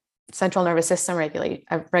 central nervous system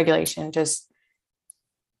regulation, just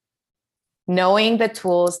knowing the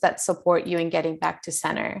tools that support you in getting back to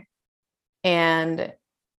center. And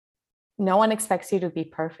no one expects you to be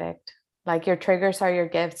perfect. Like your triggers are your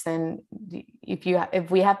gifts. And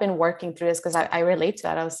if we have been working through this, because I relate to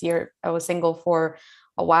that. I was single for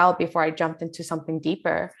a while before I jumped into something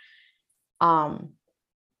deeper,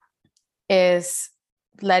 is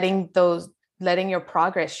letting your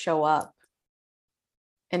progress show up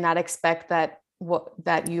and not expect that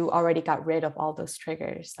you already got rid of all those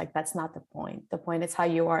triggers. Like that's not the point. The point is how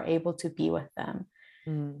you are able to be with them.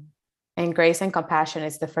 And grace and compassion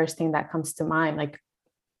is the first thing that comes to mind. Like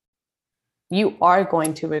you are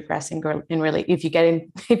going to regress if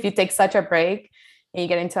you take such a break and you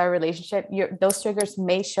get into a relationship, those triggers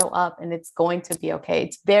may show up and it's going to be okay.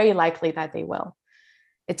 It's very likely that they will.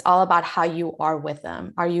 It's all about how you are with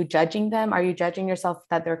them. Are you judging them? Are you judging yourself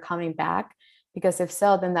that they're coming back? Because if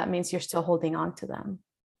so, then that means you're still holding on to them.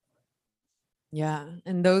 Yeah.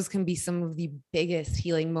 And those can be some of the biggest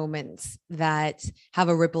healing moments that have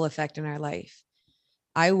a ripple effect in our life.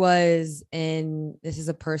 This is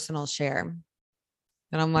a personal share.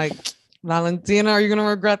 And I'm like, Valentina, are you going to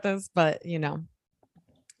regret this? But,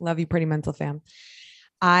 love you, Pretty Mental fam.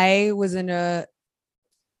 I was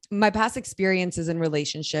my past experiences in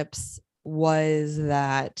relationships was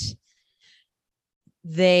that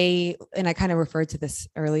and I kind of referred to this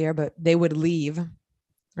earlier, but they would leave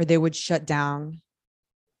or they would shut down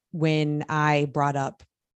when I brought up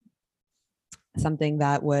something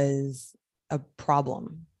that was a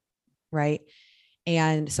problem, right?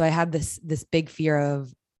 And so I had this big fear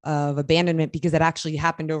of abandonment, because it actually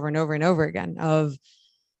happened over and over and over again. Of,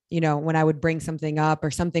 when I would bring something up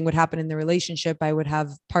or something would happen in the relationship, I would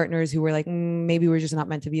have partners who were like, maybe we're just not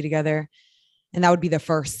meant to be together. And that would be the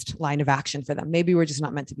first line of action for them. Maybe we're just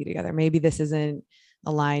not meant to be together. Maybe this isn't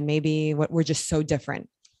a line. Maybe we're just so different.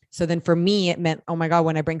 So then for me, it meant, oh my God,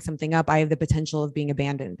 when I bring something up, I have the potential of being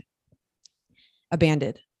abandoned.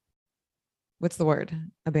 What's the word?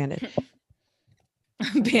 Abandoned.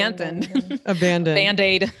 Abandoned.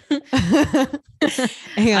 Band-aid. I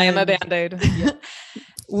am a Band-Aid.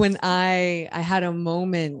 When I had a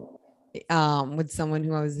moment with someone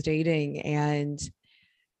who I was dating, and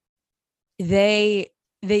they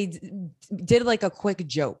did like a quick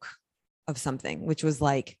joke of something, which was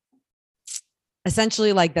like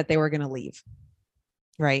essentially like that they were going to leave.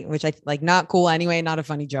 Right. Which I like, not cool anyway, not a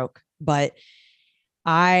funny joke, but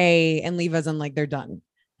and leave as in like, they're done.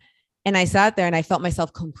 And I sat there and I felt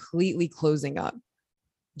myself completely closing up,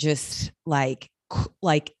 just like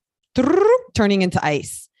turning into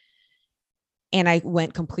ice. And I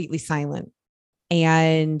went completely silent,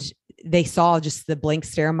 and they saw just the blank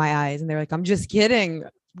stare in my eyes, and they're like, I'm just kidding,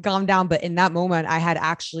 calm down. But in that moment, I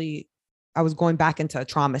was going back into a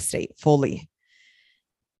trauma state fully,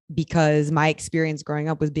 because my experience growing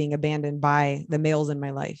up was being abandoned by the males in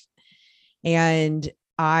my life. And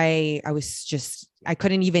I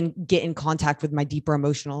couldn't even get in contact with my deeper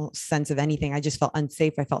emotional sense of anything. I just felt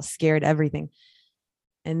unsafe. I felt scared, everything.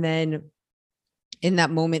 And then in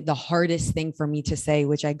that moment, the hardest thing for me to say,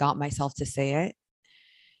 which I got myself to say it,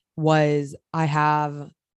 was I have,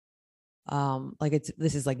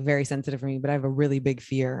 this is like very sensitive for me, but I have a really big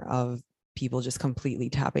fear of people just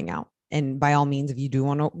completely tapping out. And by all means, if you do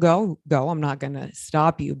want to go, I'm not going to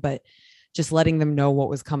stop you, but just letting them know what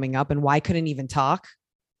was coming up and why I couldn't even talk.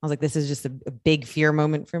 I was like, this is just a big fear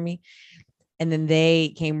moment for me. And then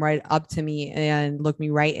they came right up to me and looked me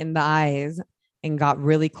right in the eyes and got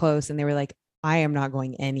really close. And they were like, I am not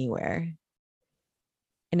going anywhere.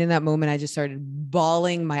 And in that moment, I just started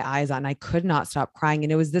bawling my eyes out, and I could not stop crying.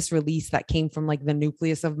 And it was this release that came from like the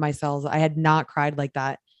nucleus of my cells. I had not cried like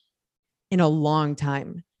that in a long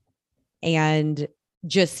time. And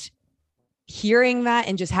just hearing that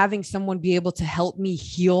and just having someone be able to help me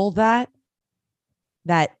heal that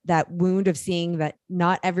wound of seeing that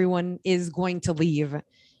not everyone is going to leave.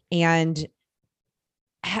 And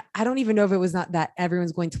I don't even know if it was not that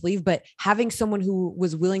everyone's going to leave, but having someone who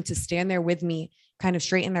was willing to stand there with me, kind of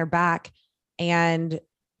straighten their back and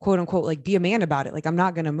quote unquote, like be a man about it. Like, I'm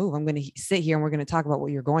not going to move. I'm going to sit here and we're going to talk about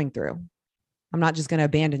what you're going through. I'm not just going to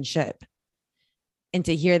abandon ship. And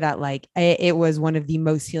to hear that, like, it was one of the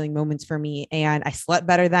most healing moments for me. And I slept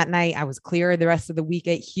better that night. I was clearer the rest of the week.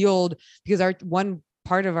 It healed, because one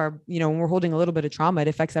part of our, when we're holding a little bit of trauma, it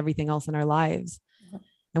affects everything else in our lives.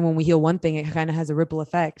 And when we heal one thing, it kind of has a ripple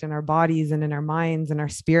effect in our bodies and in our minds and our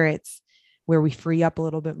spirits, where we free up a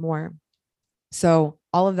little bit more. So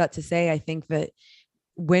all of that to say, I think that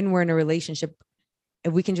when we're in a relationship,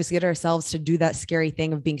 if we can just get ourselves to do that scary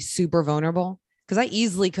thing of being super vulnerable, because I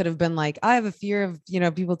easily could have been like, I have a fear of,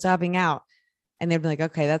 people tapping out, and they'd be like,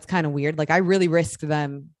 okay, that's kind of weird. Like, I really risked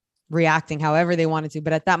them reacting however they wanted to.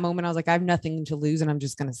 But at that moment, I was like, I have nothing to lose, and I'm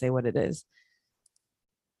just going to say what it is.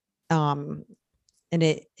 And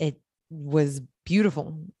it was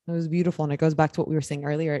beautiful. It was beautiful. And it goes back to what we were saying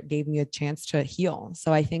earlier. It gave me a chance to heal.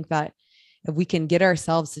 So I think that if we can get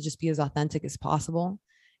ourselves to just be as authentic as possible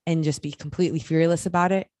and just be completely fearless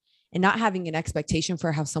about it, and not having an expectation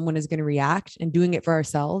for how someone is going to react, and doing it for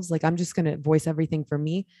ourselves. Like, I'm just going to voice everything for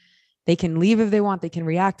me. They can leave if they want, they can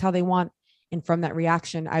react how they want. And from that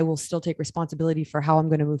reaction, I will still take responsibility for how I'm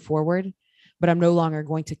going to move forward. But I'm no longer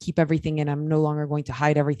going to keep everything in. I'm no longer going to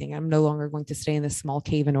hide everything. I'm no longer going to stay in this small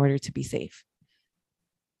cave in order to be safe.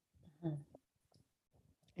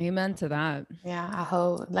 Amen to that. Yeah, I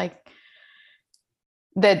hope I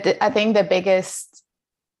think the biggest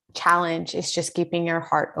challenge is just keeping your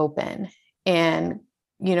heart open, and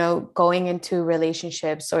going into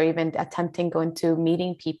relationships, or even attempting going to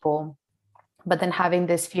meeting people, but then having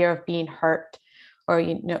this fear of being hurt, or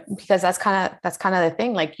because that's kind of the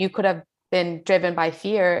thing. Like, you could have been driven by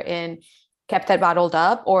fear and kept it bottled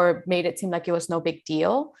up, or made it seem like it was no big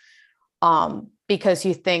deal, because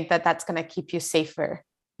you think that that's going to keep you safer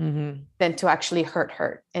than to actually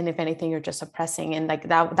hurt. And if anything, you're just suppressing. And like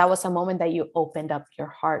that was a moment that you opened up your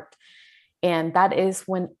heart. And that is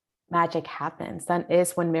when magic happens. That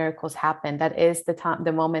is when miracles happen. That is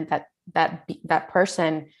the moment that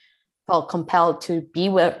person felt compelled to be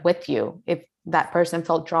with you. If that person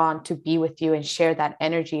felt drawn to be with you and share that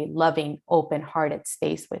energy, loving, open-hearted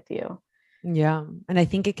space with you. Yeah. And I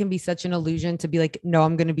think it can be such an illusion to be like, no,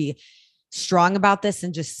 I'm going to be strong about this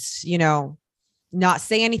and just, not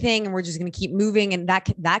say anything. And we're just going to keep moving. And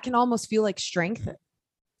that can almost feel like strength.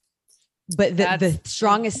 But the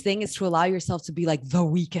strongest thing is to allow yourself to be like the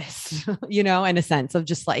weakest, in a sense of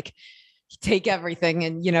just like, take everything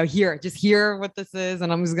and, just hear what this is.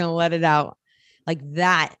 And I'm just going to let it out. Like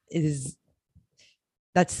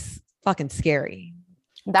that's fucking scary.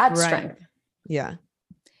 That's strength. Yeah.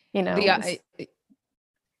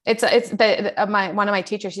 It's one of my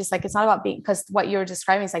teachers. She's like, it's not about being, because what you're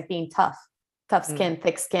describing is like being tough skin,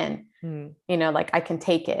 thick skin, like I can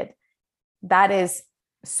take it. That is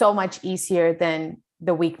so much easier than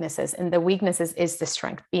the weaknesses, and the weaknesses is the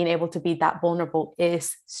strength. Being able to be that vulnerable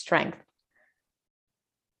is strength.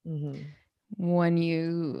 Mm-hmm. When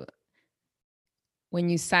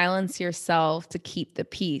you silence yourself to keep the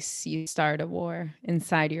peace, you start a war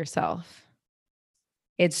inside yourself.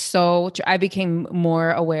 It's so I became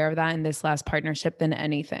more aware of that in this last partnership than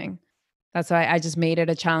anything. That's why I just made it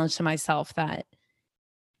a challenge to myself that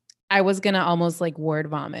I was going to almost like word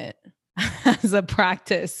vomit as a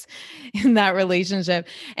practice in that relationship.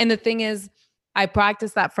 And the thing is, I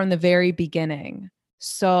practiced that from the very beginning.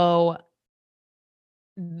 So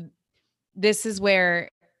this is where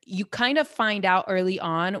you kind of find out early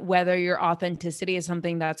on whether your authenticity is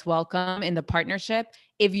something that's welcome in the partnership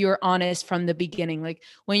if you're honest from the beginning. Like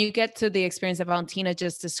when you get to the experience that Valentina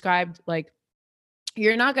just described, like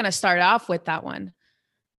you're not going to start off with that one.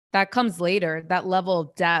 That comes later, that level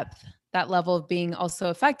of depth, that level of being also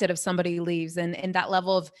affected if somebody leaves, and that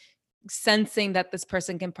level of sensing that this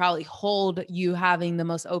person can probably hold you having the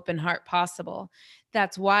most open heart possible.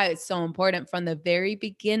 That's why it's so important from the very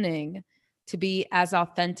beginning to be as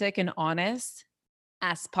authentic and honest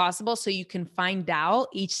as possible, so you can find out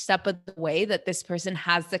each step of the way that this person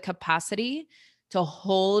has the capacity to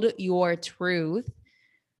hold your truth.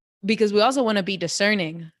 Because we also want to be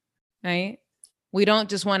discerning, right? We don't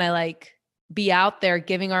just want to like be out there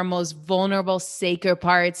giving our most vulnerable, sacred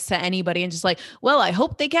parts to anybody and just like, well, I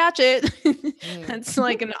hope they catch it. That's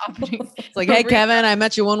like an opportunity. It's like, hey, Kevin, I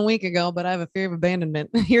met you 1 week ago, but I have a fear of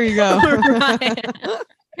abandonment. Here you go.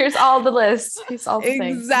 Here's all the list. Here's all the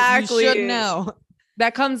exactly. things. You should know.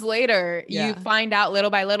 That comes later. Yeah. You find out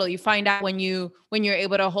little by little. You find out when you're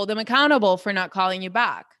able to hold them accountable for not calling you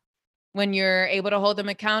back. When you're able to hold them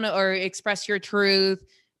accountable or express your truth,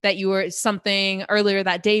 that you were something earlier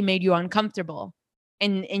that day made you uncomfortable,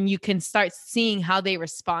 and you can start seeing how they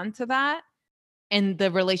respond to that, and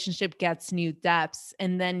the relationship gets new depths,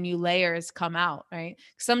 and then new layers come out, right?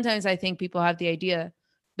 Sometimes I think people have the idea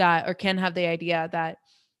that, or can have the idea that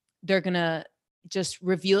they're going to just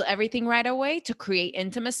reveal everything right away to create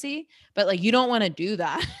intimacy, but like, you don't want to do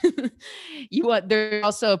that. There's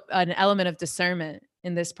also an element of discernment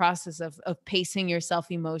in this process of pacing yourself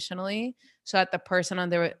emotionally, so that the person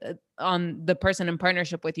on the person in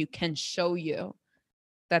partnership with you can show you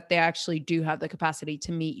that they actually do have the capacity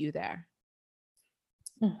to meet you there.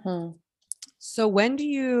 Mm-hmm. So when do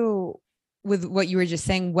you, with what you were just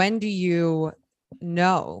saying, when do you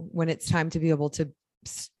know when it's time to be able to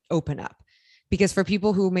open up? Because for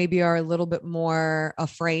people who maybe are a little bit more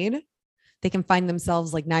afraid, they can find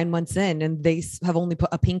themselves like 9 months in and they have only put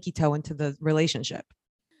a pinky toe into the relationship.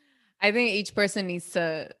 I think each person needs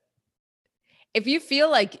to, if you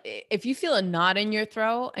feel a knot in your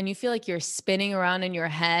throat and you feel like you're spinning around in your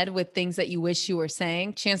head with things that you wish you were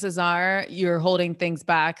saying, chances are you're holding things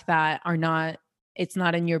back that are not, it's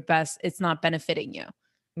not in your best, it's not benefiting you.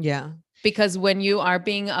 Yeah. Because when you are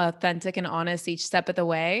being authentic and honest each step of the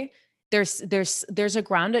way, there's a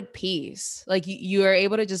grounded peace. Like you are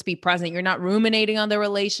able to just be present. You're not ruminating on the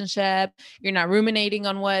relationship. You're not ruminating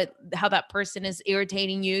on how that person is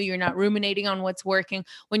irritating you. You're not ruminating on what's working.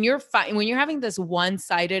 When you're having this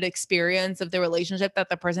one-sided experience of the relationship that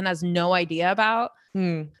the person has no idea about,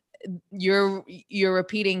 you're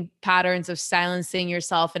repeating patterns of silencing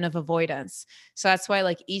yourself and of avoidance. So that's why,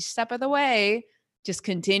 like, each step of the way, just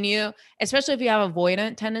continue, especially if you have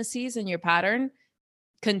avoidant tendencies in your pattern.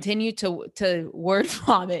 Continue to word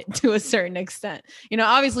vomit to a certain extent.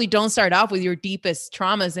 Obviously don't start off with your deepest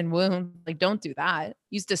traumas and wounds. Like, don't do that.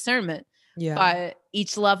 Use discernment. Yeah. But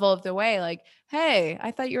each level of the way, like, hey,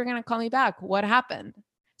 I thought you were going to call me back. What happened?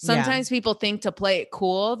 Sometimes people think to play it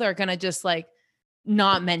cool, they're going to just like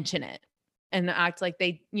not mention it and act like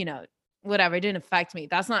they, whatever, it didn't affect me.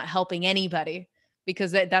 That's not helping anybody,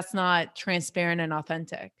 because that's not transparent and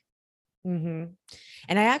authentic. Mm-hmm.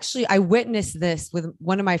 And I witnessed this with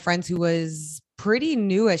one of my friends who was pretty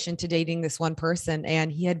newish into dating this one person.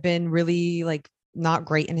 And he had been really like not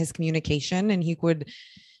great in his communication. And he would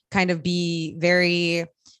kind of be very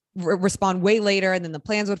respond way later. And then the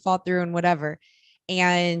plans would fall through and whatever.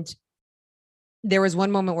 And there was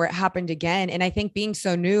one moment where it happened again. And I think being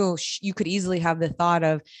so new, you could easily have the thought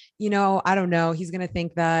of, I don't know, he's going to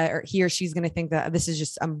think that, or he or she's going to think that this is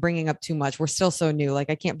just, I'm bringing up too much. We're still so new. Like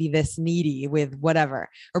I can't be this needy with whatever,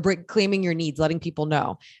 or claiming your needs, letting people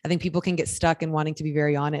know. I think people can get stuck in wanting to be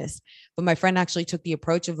very honest. But my friend actually took the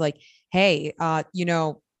approach of like, hey,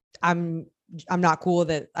 I'm not cool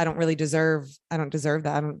that I don't deserve that.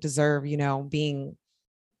 I don't deserve, being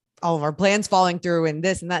all of our plans falling through and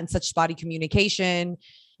this and that and such spotty communication.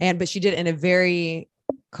 But she did it in a very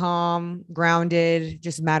calm, grounded,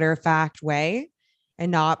 just matter of fact way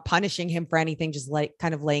and not punishing him for anything, just like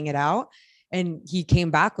kind of laying it out. And he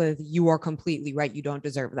came back with, you are completely right. You don't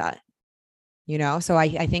deserve that. So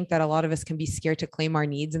I think that a lot of us can be scared to claim our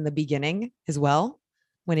needs in the beginning as well,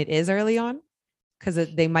 when it is early on, because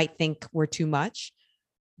they might think we're too much.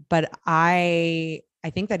 But I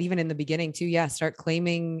think that even in the beginning too, start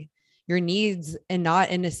claiming your needs and not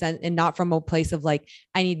in a sense and not from a place of like,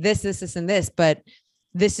 I need this, and this, but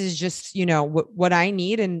this is just, what I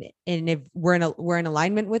need. And if we're in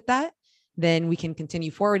alignment with that, then we can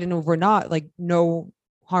continue forward. And if we're not, like, no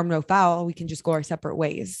harm, no foul, we can just go our separate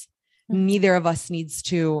ways. Mm-hmm. Neither of us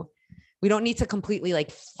we don't need to completely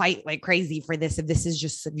like fight like crazy for this. If this is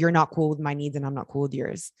just, if you're not cool with my needs and I'm not cool with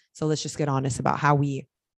yours. So let's just get honest about how we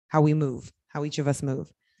move, how each of us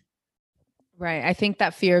move. Right. I think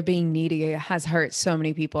that fear of being needy has hurt so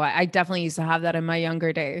many people. I definitely used to have that in my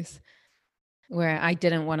younger days where I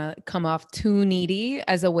didn't want to come off too needy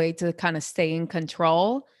as a way to kind of stay in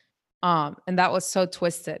control. And that was so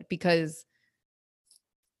twisted because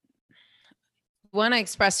when I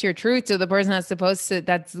express your truth to the person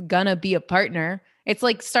that's gonna be a partner, it's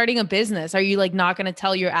like starting a business. Are you like not going to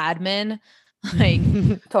tell your admin? Like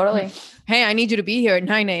totally. Hey, I need you to be here at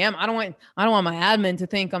 9 a.m. I don't want my admin to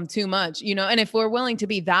think I'm too much, And if we're willing to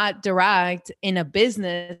be that direct in a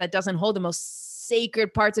business that doesn't hold the most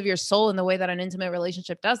sacred parts of your soul in the way that an intimate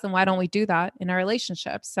relationship does, then why don't we do that in our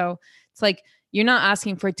relationship? So it's like, you're not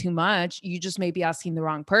asking for too much. You just may be asking the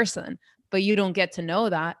wrong person, but you don't get to know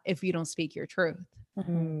that if you don't speak your truth.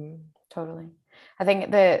 Mm-hmm. Totally. I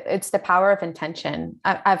think it's the power of intention.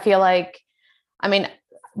 I feel like,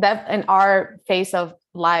 that in our phase of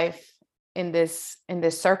life in this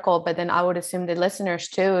circle, but then I would assume the listeners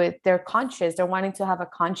too, they're conscious, they're wanting to have a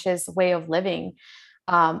conscious way of living,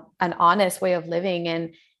 an honest way of living,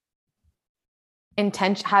 and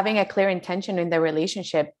having a clear intention in their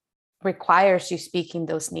relationship requires you speaking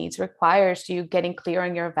those needs, requires you getting clear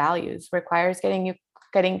on your values, requires it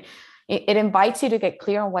invites you to get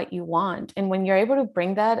clear on what you want. And when you're able to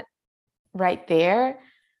bring that right there,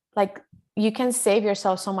 like, you can save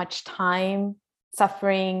yourself so much time,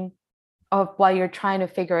 suffering while you're trying to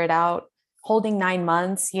figure it out, holding 9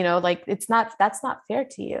 months, that's not fair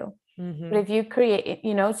to you. Mm-hmm. But if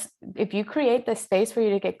you create the space for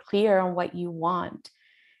you to get clear on what you want,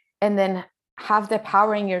 and then have the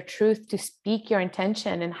power in your truth to speak your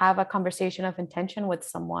intention and have a conversation of intention with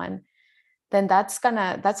someone, then that's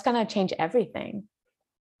gonna change everything.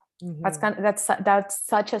 Mm-hmm. That's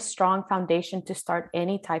such a strong foundation to start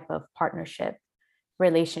any type of partnership,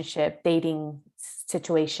 relationship, dating,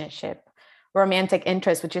 situationship, romantic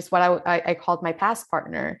interest, which is what I called my past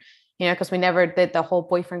partner, because we never did the whole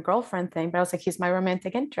boyfriend girlfriend thing, but I was like, he's my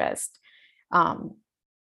romantic interest.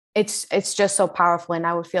 It's just so powerful. And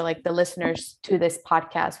I would feel like the listeners to this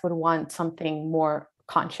podcast would want something more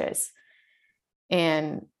conscious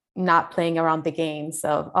and not playing around the games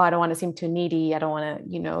of, I don't want to seem too needy. I don't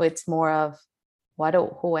want to, it's more of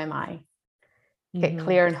who am I? Get mm-hmm.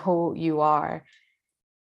 clear on who you are.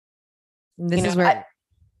 This is where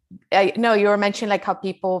I know you were mentioning like how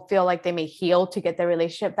people feel like they may heal to get their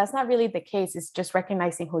relationship. That's not really the case. It's just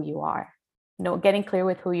recognizing who you are, getting clear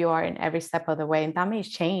with who you are in every step of the way. And that may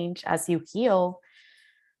change as you heal,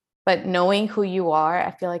 but knowing who you are,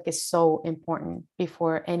 I feel like is so important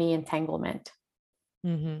before any entanglement.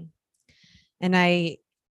 Mm-hmm. And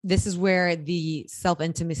this is where the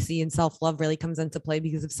self-intimacy and self-love really comes into play,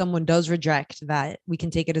 because if someone does reject that, we can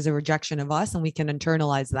take it as a rejection of us and we can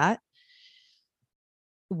internalize that,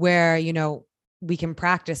 where, we can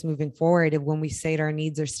practice moving forward of when we state our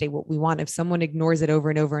needs or state what we want. If someone ignores it over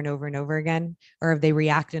and over and over and over again, or if they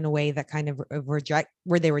react in a way that kind of reject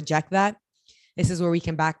that, this is where we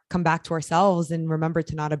can come back to ourselves and remember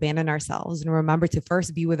to not abandon ourselves, and remember to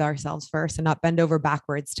first be with ourselves first and not bend over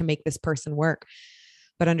backwards to make this person work,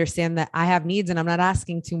 but understand that I have needs and I'm not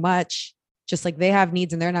asking too much, just like they have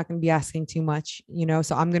needs and they're not going to be asking too much,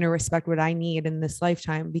 so I'm going to respect what I need in this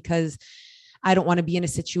lifetime, because I don't want to be in a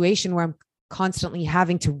situation where I'm constantly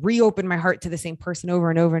having to reopen my heart to the same person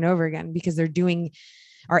over and over and over again, because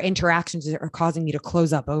our interactions are causing me to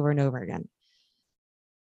close up over and over again.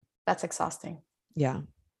 That's exhausting. Yeah.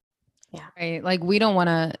 Yeah. Right. Like we don't want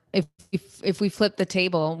to, if we flip the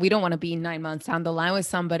table, we don't want to be 9 months down the line with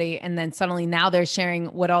somebody and then suddenly now they're sharing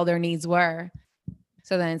what all their needs were.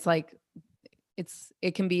 So then it's like,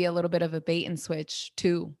 it can be a little bit of a bait and switch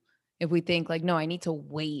too. If we think like, no, I need to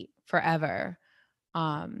wait forever,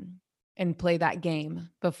 and play that game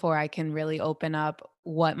before I can really open up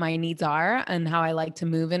what my needs are and how I like to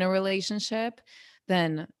move in a relationship,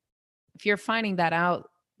 then if you're finding that out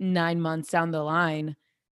 9 months down the line,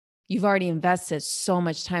 you've already invested so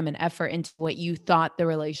much time and effort into what you thought the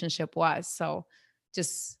relationship was. So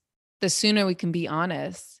just the sooner we can be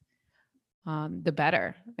honest, the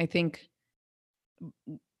better. I think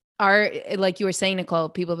like you were saying, Nicole,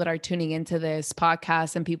 people that are tuning into this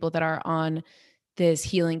podcast and people that are on this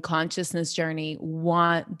healing consciousness journey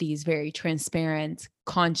want these very transparent,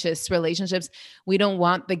 conscious relationships. We don't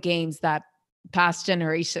want the games that past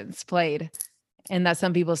generations played and that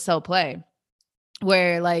some people still play,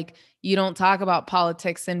 where like you don't talk about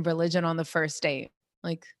politics and religion on the first date.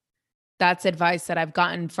 Like that's advice that I've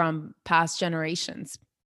gotten from past generations,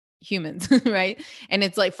 humans, right? And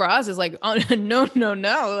it's like for us, it's like, oh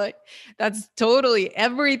no. Like that's totally,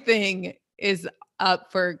 everything is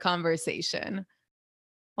up for conversation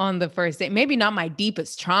on the first date. Maybe not my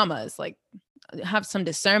deepest traumas, like have some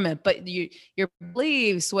discernment, but your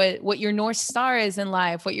beliefs, what your North Star is in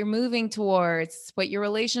life, what you're moving towards, what your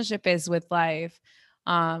relationship is with life,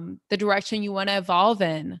 the direction you want to evolve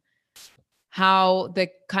in, how the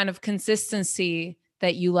kind of consistency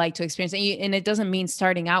that you like to experience. And it doesn't mean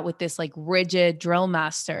starting out with this like rigid drill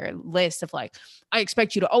master list of like, I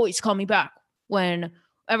expect you to always call me back when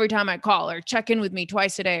every time I call, or check in with me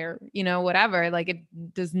twice a day, or, whatever. Like it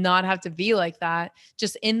does not have to be like that.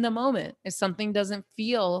 Just in the moment, if something doesn't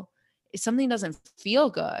feel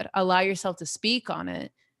good, allow yourself to speak on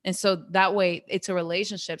it. And so that way it's a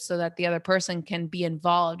relationship so that the other person can be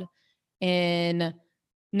involved in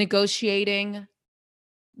negotiating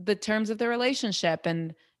the terms of the relationship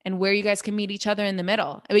and where you guys can meet each other in the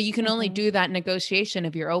middle. But you can only do that negotiation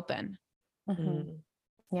if you're open.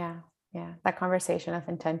 Yeah. Yeah. That conversation of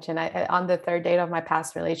intention. I on the third date of my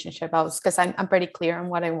past relationship, because I'm pretty clear on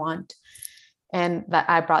what I want. And that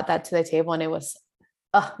I brought that to the table, and it was,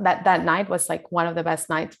 that night was like one of the best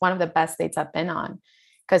nights, one of the best dates I've been on,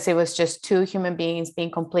 because it was just two human beings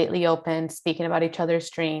being completely open, speaking about each other's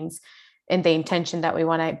dreams and the intention that we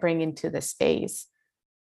want to bring into the space.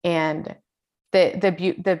 And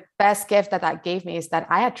the best gift that gave me is that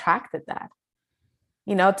I attracted that,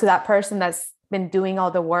 to that person that's been doing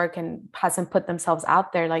all the work and hasn't put themselves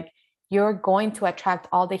out there. Like you're going to attract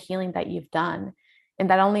all the healing that you've done. And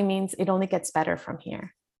that only means it only gets better from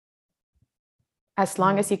here. As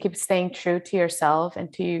long as you keep staying true to yourself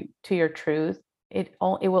and to your truth, it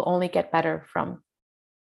will only get better from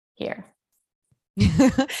here.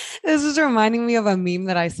 This is reminding me of a meme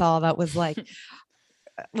that I saw that was like,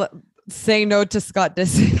 say no to Scott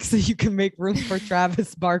Disick so you can make room for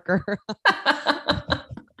Travis Barker.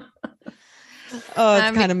 Oh,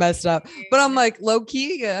 it's kind of messed up, but I'm like low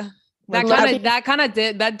key. Yeah.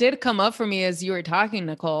 That did come up for me as you were talking,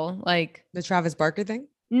 Nicole, like the Travis Barker thing.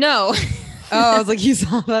 No. Oh, I was like, you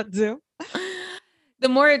saw that too.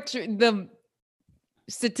 The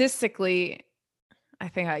statistically, I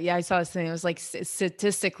think I saw this thing. It was like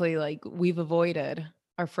statistically, like we've avoided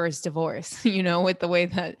our first divorce, with the way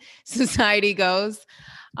that society goes,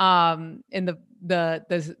 and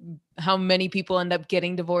the how many people end up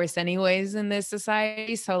getting divorced anyways in this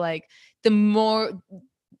society. So like the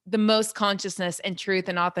most consciousness and truth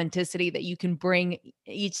and authenticity that you can bring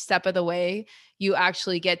each step of the way, you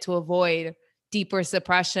actually get to avoid deeper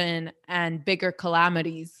suppression and bigger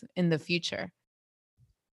calamities in the future.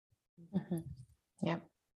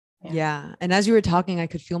 Yeah. And as you were talking, I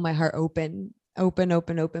could feel my heart open,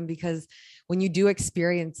 because when you do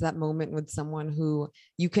experience that moment with someone who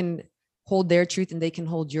you can hold their truth and they can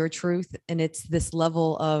hold your truth, and it's this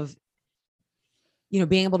level of,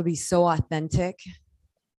 being able to be so authentic,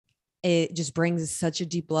 it just brings such a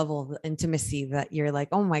deep level of intimacy that you're like,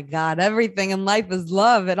 oh my God, everything in life is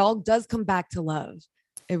love. It all does come back to love.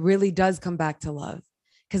 It really does come back to love.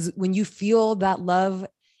 Because when you feel that love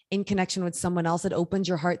in connection with someone else, it opens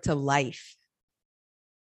your heart to life.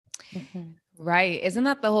 Right. Isn't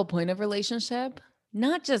that the whole point of relationship?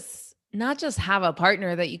 Not just not just have a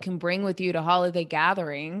partner that you can bring with you to holiday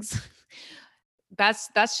gatherings.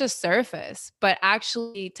 That's just surface, but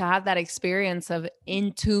actually to have that experience of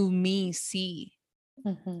into me see.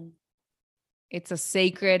 Mm-hmm. It's a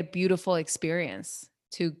sacred, beautiful experience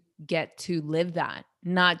to get to live that,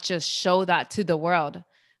 not just show that to the world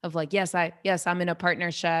of like, yes, I'm in a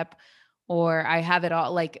partnership, or I have it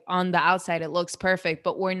all, like on the outside, it looks perfect,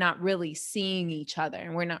 but we're not really seeing each other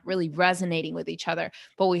and we're not really resonating with each other,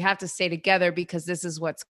 but we have to stay together because this is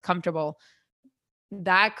what's comfortable.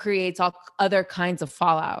 That creates all other kinds of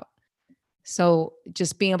fallout. So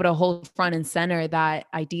just being able to hold front and center that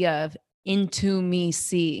idea of into me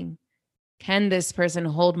seeing, can this person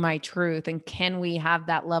hold my truth? And can we have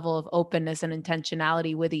that level of openness and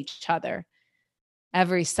intentionality with each other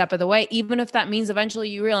every step of the way? Even if that means eventually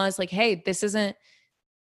you realize like, hey, this isn't,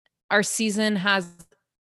 our season has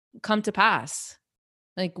come to pass.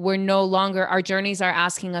 Like we're no longer, our journeys are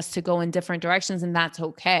asking us to go in different directions, and that's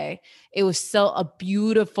okay. It was still a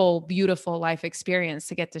beautiful, beautiful life experience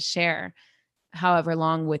to get to share however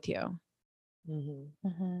long with you. Mm-hmm.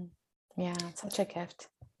 Mm-hmm. Yeah, such a gift.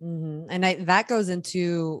 Mm-hmm. And that goes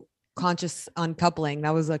into conscious uncoupling.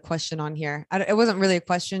 That was a question on here. It wasn't really a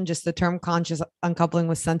question, just the term conscious uncoupling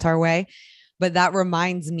was sent our way. But that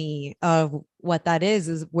reminds me of what that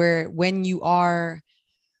is where when you are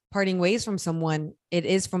parting ways from someone, it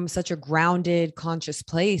is from such a grounded, conscious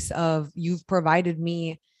place of you've provided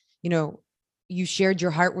me, you shared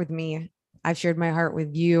your heart with me. I've shared my heart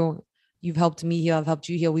with you. You've helped me heal. I've helped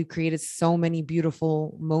you heal. We've created so many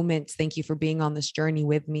beautiful moments. Thank you for being on this journey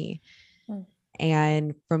with me. Mm.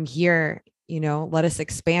 And from here, let us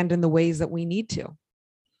expand in the ways that we need to.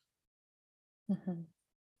 Mm-hmm.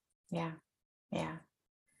 Yeah. Yeah.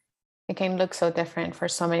 It can look so different for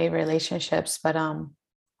so many relationships, but,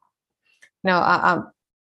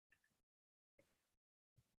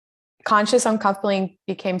 conscious uncoupling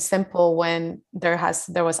became simple when there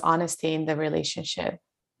was honesty in the relationship,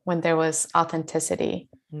 when there was authenticity.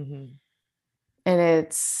 Mm-hmm. And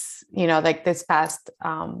it's, like this past,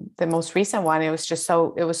 the most recent one, it was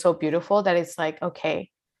so beautiful that it's like, okay,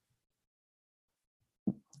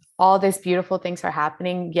 all these beautiful things are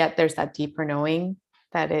happening, yet there's that deeper knowing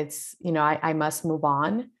that it's, I must move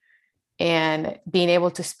on, and being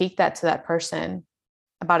able to speak that to that person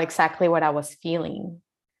about exactly what I was feeling.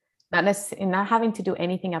 Not having to do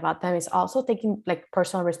anything about them, is also taking like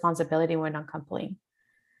personal responsibility when uncoupling.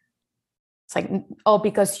 It's like, oh,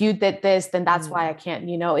 because you did this, then that's why I can't,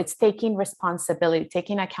 it's taking responsibility,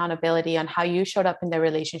 taking accountability on how you showed up in the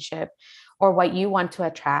relationship or what you want to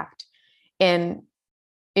attract. And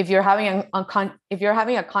if you're having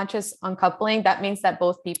a conscious uncoupling, that means that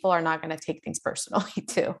both people are not going to take things personally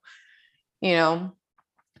too, Yeah.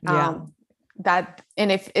 That,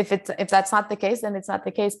 and if that's not the case, then it's not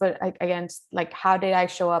the case. But again, like, how did I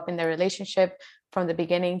show up in the relationship from the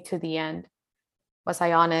beginning to the end? Was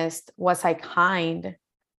I honest? Was I kind?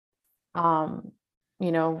 There's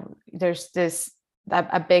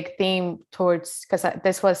a big theme towards, because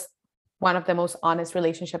this was one of the most honest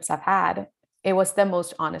relationships I've had. It was the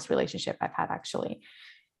most honest relationship I've had, actually.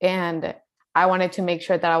 And I wanted to make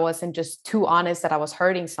sure that I wasn't just too honest that I was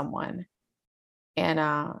hurting someone. And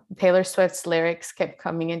Taylor Swift's lyrics kept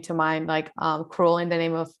coming into mind, like, cruel in the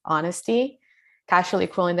name of honesty, casually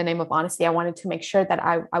cruel in the name of honesty. I wanted to make sure that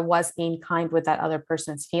I was being kind with that other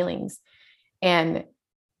person's feelings, and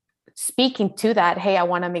speaking to that, hey, I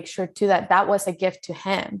want to make sure too that was a gift to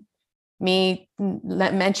him. Me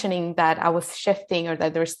mentioning that I was shifting or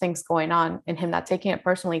that there's things going on, and him not taking it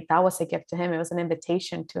personally, that was a gift to him. It was an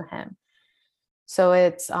invitation to him. So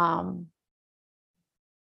it's,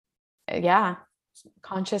 yeah,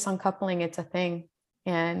 conscious uncoupling, it's a thing.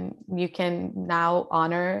 And you can now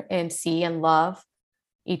honor and see and love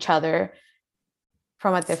each other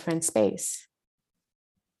from a different space.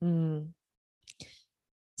 Mm.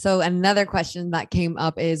 So another question that came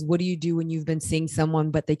up is, what do you do when you've been seeing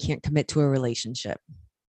someone, but they can't commit to a relationship?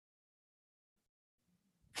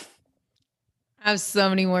 I have so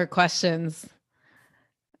many more questions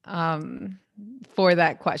for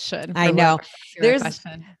that question. I know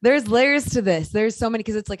there's layers to this. There's so many,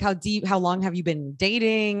 because it's like, how long have you been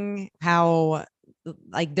dating? How,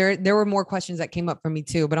 like, there were more questions that came up for me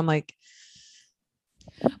too, but I'm like,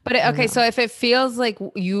 but okay. So if it feels like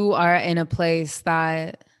you are in a place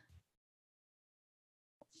that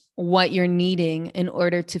what you're needing in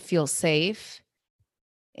order to feel safe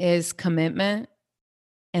is commitment,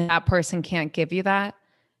 and that person can't give you that,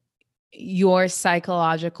 your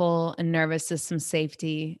psychological and nervous system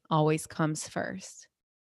safety always comes first.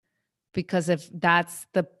 Because if that's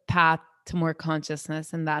the path to more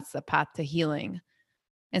consciousness and that's the path to healing,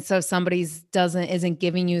 And so if somebody's isn't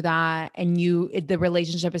giving you that, and the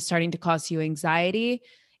relationship is starting to cause you anxiety,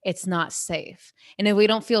 it's not safe. And if we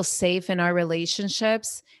don't feel safe in our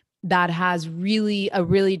relationships, that has a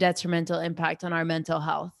really detrimental impact on our mental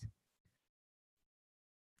health.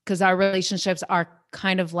 Because our relationships are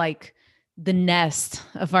kind of like the nest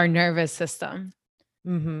of our nervous system.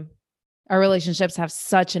 Mm-hmm. Our relationships have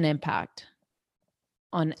such an impact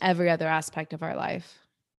on every other aspect of our life.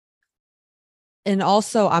 And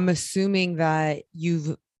also, I'm assuming that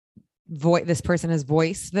this person has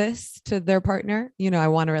voiced this to their partner, I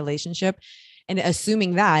want a relationship. And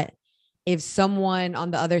assuming that if someone on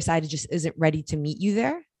the other side just isn't ready to meet you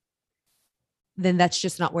there, then that's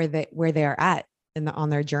just not where they are at on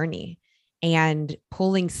their journey. And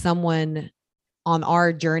pulling someone on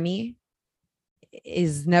our journey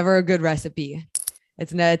is never a good recipe.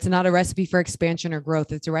 It's not a recipe for expansion or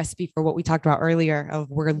growth. It's a recipe for what we talked about earlier of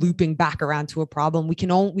we're looping back around to a problem.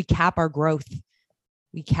 We cap our growth.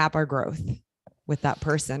 We cap our growth with that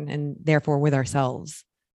person and therefore with ourselves.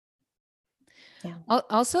 Yeah.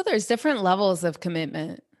 Also, there's different levels of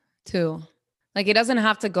commitment too. Like it doesn't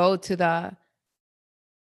have to go to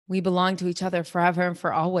we belong to each other forever and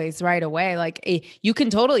for always right away. Like you can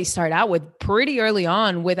totally start out with pretty early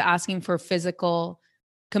on with asking for physical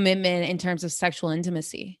commitment in terms of sexual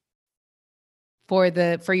intimacy for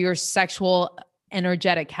your sexual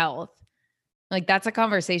energetic health. Like that's a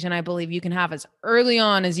conversation I believe you can have as early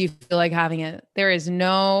on as you feel like having it. There is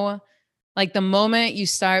no, like the moment you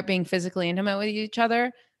start being physically intimate with each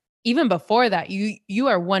other, even before that, you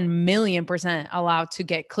are 1,000,000% allowed to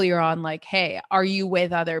get clear on like, hey, are you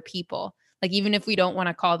with other people? Like, even if we don't want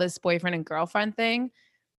to call this boyfriend and girlfriend thing,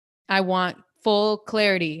 I want full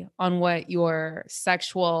clarity on what your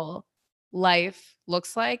sexual life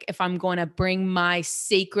looks like if I'm going to bring my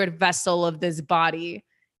sacred vessel of this body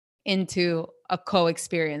into a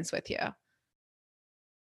co-experience with you.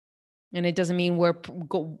 And it doesn't mean we're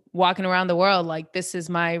walking around the world like this is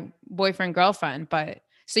my boyfriend, girlfriend, but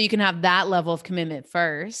so you can have that level of commitment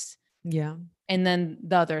first. Yeah. And then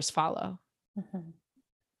the others follow. Mm-hmm.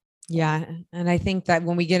 Yeah. And I think that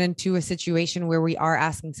when we get into a situation where we are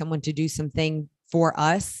asking someone to do something for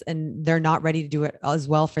us and they're not ready to do it as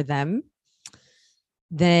well for them,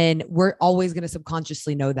 then we're always going to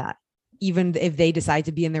subconsciously know that. Even if they decide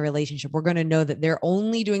to be in the relationship, we're going to know that they're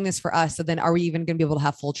only doing this for us. So then are we even going to be able to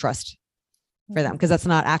have full trust for them? Because that's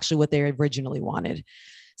not actually what they originally wanted.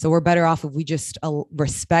 So we're better off if we just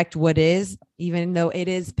respect what is, even though it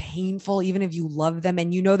is painful, even if you love them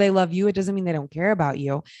and they love you, it doesn't mean they don't care about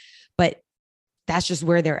you, but that's just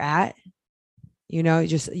where they're at.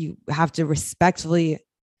 You have to respectfully,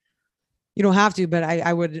 you don't have to, but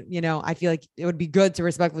I would, I feel like it would be good to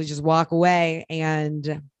respectfully just walk away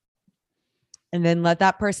and then let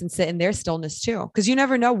that person sit in their stillness too. Cause you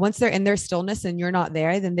never know, once they're in their stillness and you're not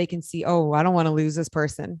there, then they can see, oh, I don't want to lose this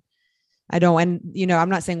person. I don't. And, I'm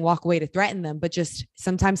not saying walk away to threaten them, but just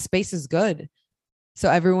sometimes space is good. So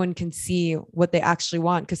everyone can see what they actually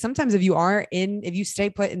want. Cause sometimes if you stay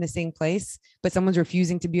put in the same place, but someone's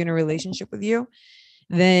refusing to be in a relationship with you,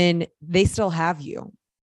 then they still have you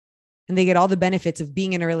and they get all the benefits of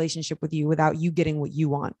being in a relationship with you without you getting what you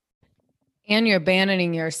want. And you're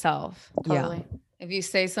abandoning yourself. Totally. Yeah. If you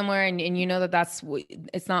stay somewhere and you know that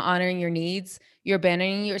it's not honoring your needs, you're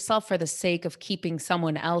abandoning yourself for the sake of keeping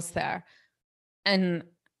someone else there. And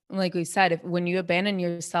like we said, when you abandon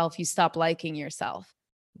yourself, you stop liking yourself.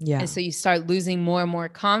 Yeah. And so you start losing more and more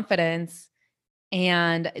confidence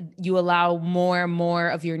and you allow more and more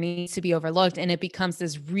of your needs to be overlooked. And it becomes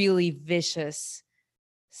this really vicious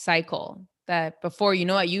cycle that before you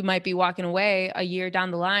know it, you might be walking away a year down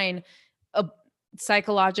the line,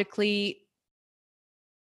 psychologically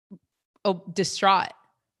distraught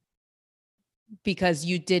because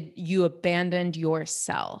you abandoned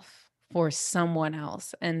yourself for someone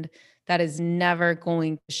else. And that is never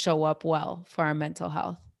going to show up well for our mental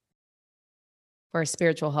health, for our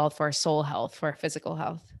spiritual health, for our soul health, for our physical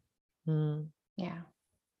health. Mm. Yeah.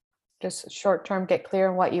 Just short term, get clear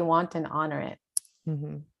on what you want and honor it.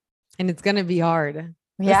 Mm-hmm. And it's going to be hard.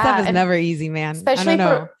 This Yeah, stuff is never easy, man. Especially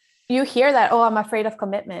you hear that, oh, I'm afraid of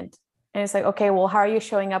commitment. And it's like, okay, well, how are you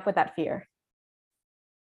showing up with that fear?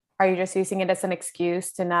 Are you just using it as an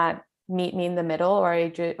excuse to not meet me in the middle,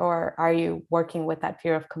 or are you working with that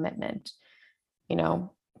fear of commitment?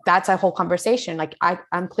 That's a whole conversation. Like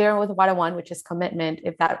I'm clear with what I want, which is commitment.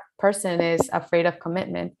 If that person is afraid of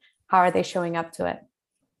commitment, how are they showing up to it?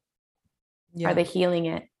 Yeah. Are they healing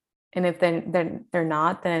it? And if they're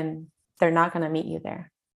not, then they're not going to meet you there.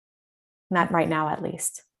 Not right now, at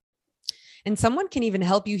least. And someone can even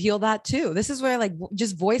help you heal that too. This is where like,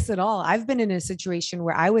 just voice it all. I've been in a situation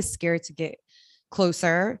where I was scared to get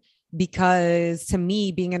closer because to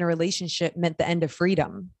me, being in a relationship meant the end of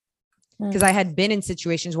freedom. Because I had been in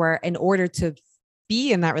situations where in order to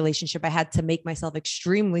be in that relationship, I had to make myself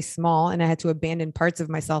extremely small and I had to abandon parts of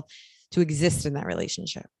myself to exist in that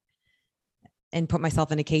relationship and put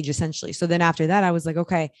myself in a cage essentially. So then after that, I was like,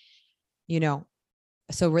 okay,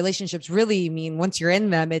 so relationships really mean once you're in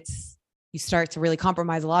them, you start to really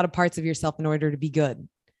compromise a lot of parts of yourself in order to be good.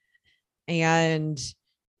 And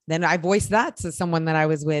then I voiced that to someone that I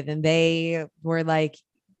was with and they were like,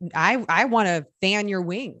 I want to fan your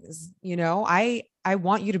wings. I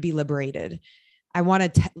want you to be liberated. I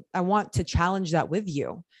want to challenge that with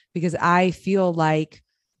you because I feel like,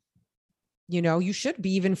 you should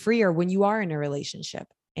be even freer when you are in a relationship.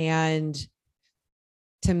 And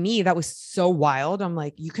to me, that was so wild. I'm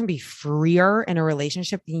like, you can be freer in a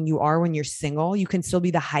relationship than you are when you're single. You can still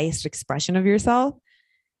be the highest expression of yourself.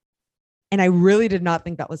 And I really did not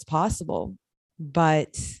think that was possible,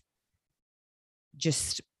 but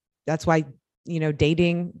just that's why,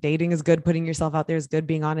 dating is good. Putting yourself out there is good.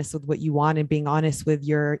 Being honest with what you want and being honest with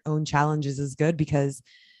your own challenges is good because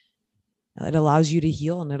it allows you to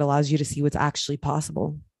heal and it allows you to see what's actually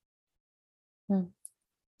possible.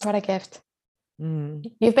 What a gift.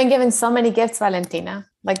 You've been given so many gifts, Valentina.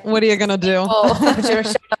 Like, what are you going to do? You're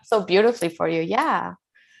showing up so beautifully for you. Yeah.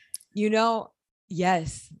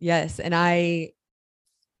 Yes. And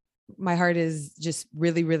my heart is just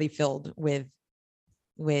really, really filled with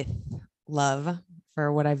love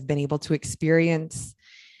for what I've been able to experience.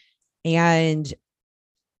 And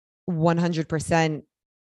 100%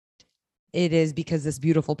 it is because this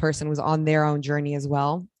beautiful person was on their own journey as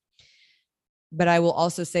well. But I will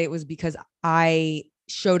also say it was because I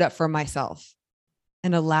showed up for myself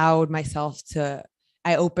and allowed myself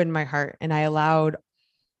I opened my heart and I allowed,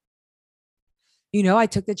 I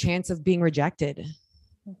took the chance of being rejected,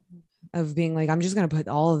 of being like, I'm just going to put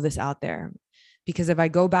all of this out there. Because if I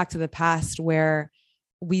go back to the past where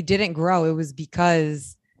we didn't grow, it was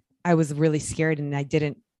because I was really scared and I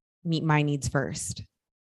didn't meet my needs first.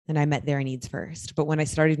 And I met their needs first. But when I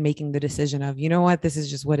started making the decision of, this is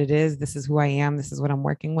just what it is. This is who I am. This is what I'm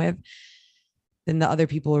working with. Then the other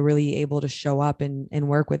people are really able to show up and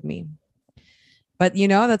work with me. But,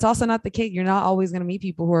 that's also not the case. You're not always going to meet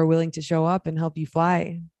people who are willing to show up and help you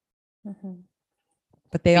fly.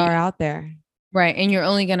 But they are out there. Right. And you're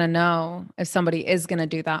only going to know if somebody is going to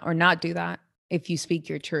do that or not do that if you speak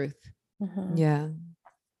your truth. Yeah,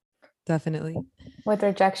 definitely. With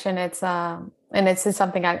rejection, it's and it's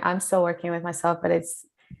something I'm still working with myself, but it's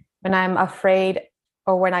when I'm afraid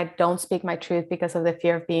or when I don't speak my truth because of the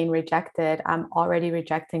fear of being rejected, I'm already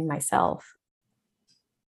rejecting myself.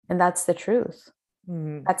 And that's the truth.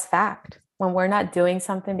 That's fact. When we're not doing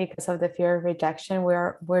something because of the fear of rejection,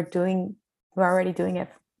 we're already doing it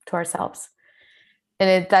to ourselves.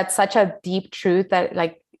 And that's such a deep truth that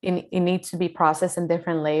like it needs to be processed in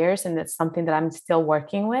different layers. And it's something that I'm still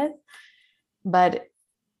working with. But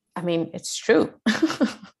I mean, it's true.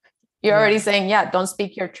 You're already saying, don't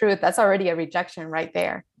speak your truth. That's already a rejection right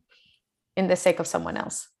there in the sake of someone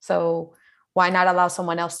else. So why not allow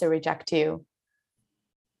someone else to reject you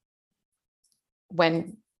by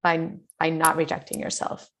not rejecting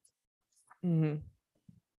yourself? And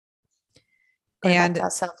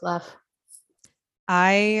self-love.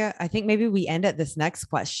 I think maybe we end at this next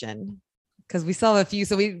question because we still have a few.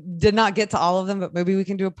 So we did not get to all of them, but maybe we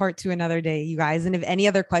can do a part 2 another day, you guys. And if any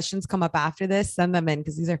other questions come up after this, send them in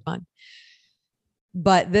because these are fun.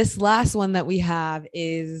 But this last one that we have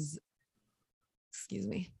is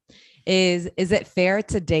it fair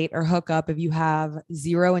to date or hook up if you have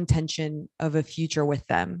zero intention of a future with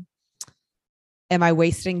them? Am I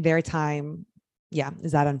wasting their time? Yeah.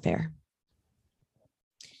 Is that unfair?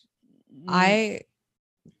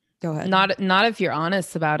 Go ahead. Not if you're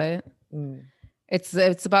honest about it.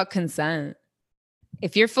 It's about consent.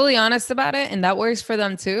 If you're fully honest about it and that works for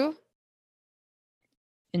them too,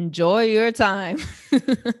 enjoy your time.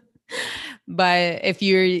 But if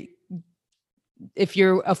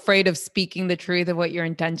you're afraid of speaking the truth of what your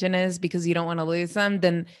intention is because you don't want to lose them,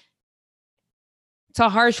 then it's a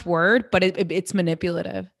harsh word, but it's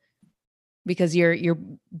manipulative because you're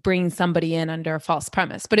bringing somebody in under a false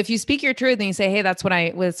premise. But if you speak your truth and you say, hey, that's what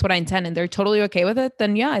I intend, and they're totally okay with it,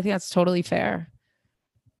 then yeah, I think that's totally fair.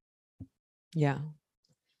 Yeah.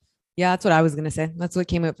 Yeah, that's what I was going to say. That's what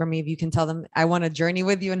came up for me. If you can tell them, I want to journey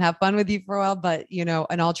with you and have fun with you for a while, but in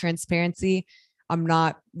all transparency, I'm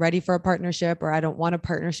not ready for a partnership or I don't want a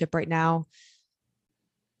partnership right now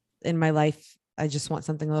in my life. I just want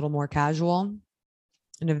something a little more casual.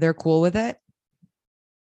 And if they're cool with it,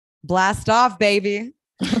 blast off, baby.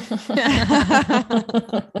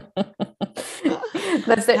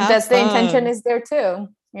 That's the intention is there too.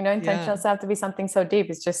 You know, intention doesn't have to be something so deep.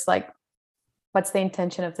 It's just like, what's the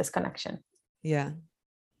intention of this connection? Yeah.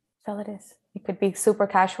 That's all it is. It could be super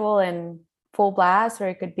casual and full blast, or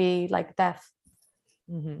it could be like depth,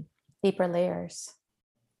 deeper layers.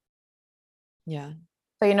 Yeah.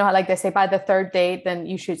 So, you know how like they say by the third date, then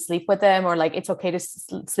you should sleep with them, or like it's okay to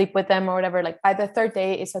sleep with them or whatever. Like by the third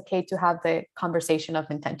date, it's okay to have the conversation of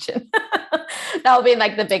intention. That would be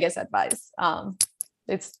like the biggest advice.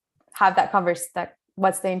 It's have that that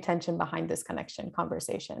what's the intention behind this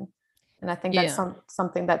conversation. And I think that's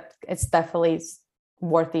something that it's definitely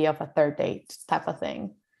worthy of a third date type of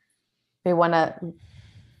thing. We want to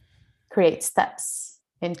create steps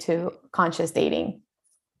into conscious dating.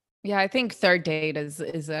 Yeah, I think third date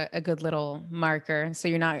is a good little marker. So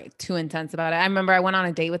you're not too intense about it. I remember I went on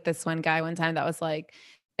a date with this one guy one time that was like,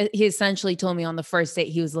 he essentially told me on the first date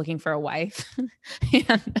he was looking for a wife.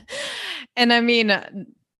 and I mean,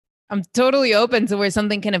 I'm totally open to where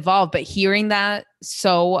something can evolve, but hearing that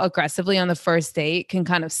so aggressively on the first date can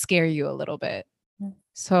kind of scare you a little bit.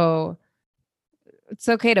 So it's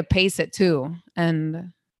okay to pace it too.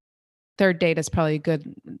 And third date is probably a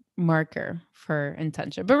good marker for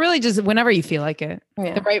intention, but really just whenever you feel like it.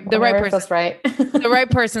 Yeah. The right person, right. the right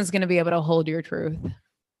person is going to be able to hold your truth.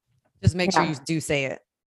 Just make sure you do say it.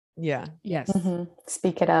 Yeah. Yes.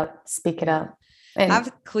 Speak it up. And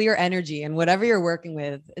have clear energy, and whatever you're working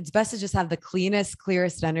with, it's best to just have the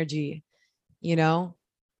clearest energy, you know,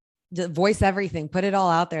 just voice everything, put it all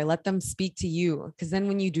out there, let them speak to you. Cause then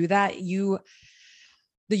when you do that, the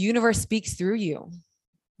universe speaks through you.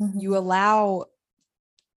 You allow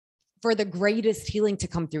for the greatest healing to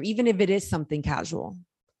come through, even if it is something casual.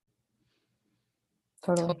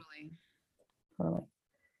 Totally.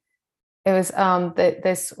 It was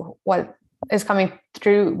this what is coming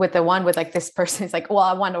through with the one with like this person is like, well,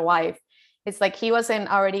 I want a wife. It's like he wasn't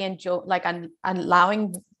already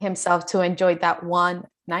allowing himself to enjoy that one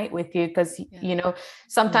night with you, because you know,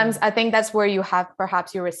 sometimes I think that's where you have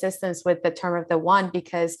perhaps your resistance with the term of the one,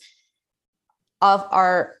 because of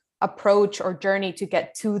our approach or journey to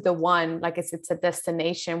get to the one, like it's a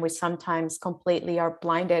destination. We sometimes completely are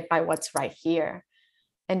blinded by what's right here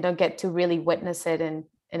and don't get to really witness it and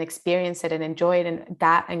experience it and enjoy it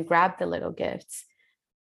and grab the little gifts.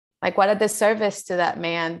 Like what a disservice to that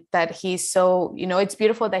man that he's so, you know, it's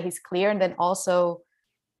beautiful that he's clear, and then also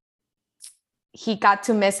he got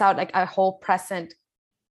to miss out like a whole present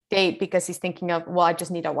date because he's thinking of, well, I just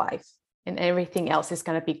need a wife and everything else is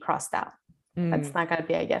going to be crossed out. That's not going to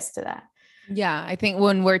be a yes to that. Yeah. I think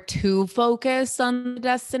when we're too focused on the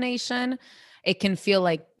destination, it can feel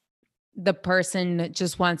like the person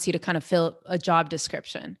just wants you to kind of fill a job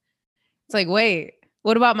description. It's like, wait,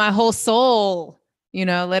 what about my whole soul? You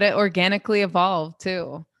know, let it organically evolve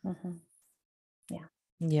too.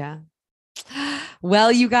 Yeah.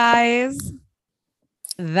 Well, you guys,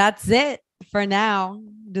 that's it for now.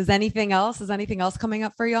 Is anything else coming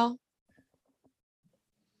up for y'all?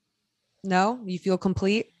 No, you feel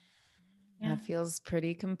complete? Yeah. It feels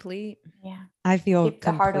pretty complete. Yeah. I feel Keep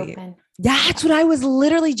the heart open. That's what I was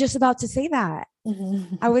literally just about to say that.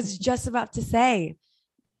 I was just about to say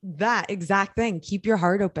that exact thing. Keep your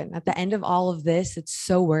heart open. At the end of all of this, it's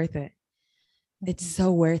so worth it. It's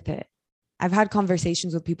so worth it. I've had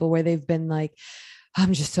conversations with people where they've been like,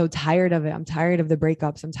 I'm just so tired of it. I'm tired of the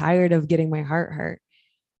breakups. I'm tired of getting my heart hurt.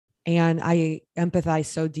 And I empathize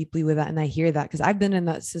so deeply with that. And I hear that because I've been in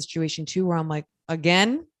that situation too, where I'm like,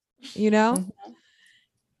 again, you know,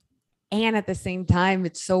 and at the same time,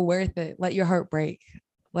 it's so worth it. Let your heart break.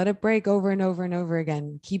 Let it break over and over and over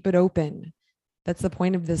again. Keep it open. That's the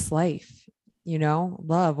point of this life. You know,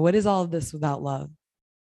 love. What is all of this without love?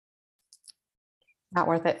 Not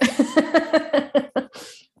worth it.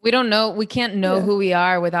 We don't know. We can't know who we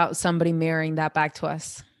are without somebody mirroring that back to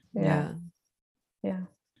us. Yeah.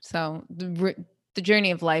 So the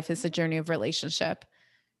journey of life is a journey of relationship.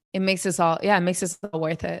 It makes us all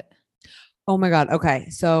worth it. Oh my God. Okay.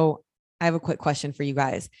 So I have a quick question for you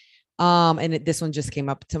guys. This one just came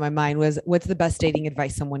up to my mind was, what's the best dating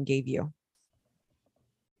advice someone gave you?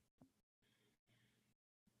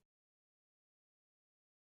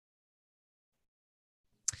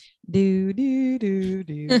 I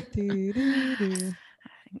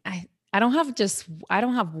don't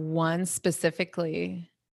have one specifically.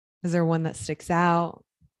 Is there one that sticks out?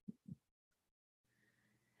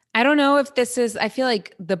 I don't know if I feel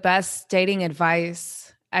like the best dating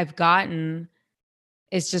advice I've gotten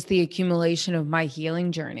is just the accumulation of my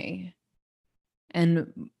healing journey.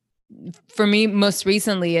 And for me, most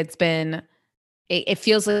recently, it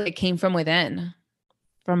feels like it came from within,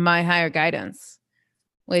 from my higher guidance,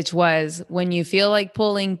 which was when you feel like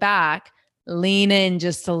pulling back, lean in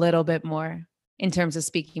just a little bit more in terms of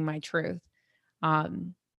speaking my truth.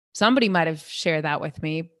 Somebody might have shared that with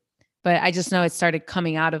me, but I just know it started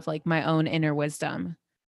coming out of like my own inner wisdom.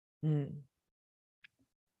 Yeah.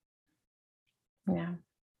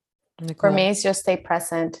 Nicole. For me, it's just stay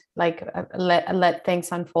present, like let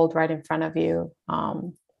things unfold right in front of you.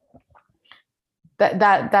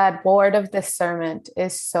 That word of discernment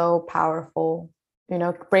is so powerful.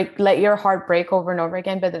 Let your heart break over and over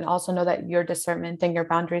again, but then also know that your discernment and your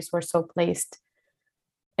boundaries were so placed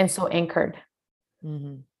and so anchored.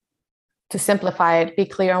 To simplify it, be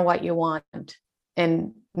clear on what you want,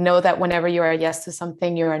 and know that whenever you are a yes to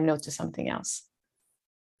something, you are a no to something else,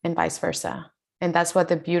 and vice versa. And that's what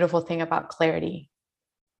the beautiful thing about clarity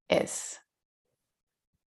is.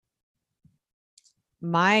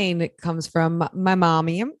 Mine comes from my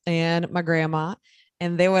mommy and my grandma,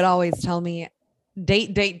 and they would always tell me,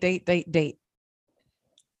 date.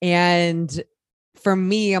 And for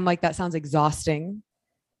me, I'm like, that sounds exhausting.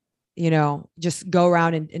 Just go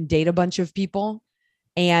around and date a bunch of people.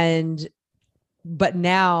 But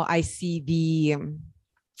now I see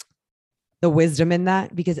the wisdom in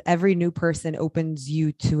that, because every new person opens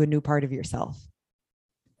you to a new part of yourself.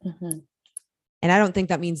 And I don't think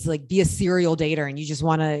that means like be a serial dater and you just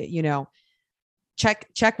want to,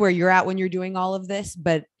 check where you're at when you're doing all of this.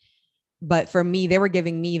 But for me, they were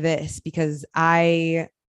giving me this because I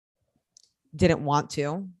didn't want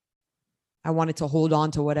to. I wanted to hold on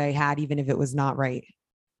to what I had, even if it was not right.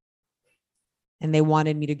 And they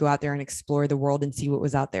wanted me to go out there and explore the world and see what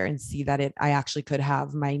was out there and see that I actually could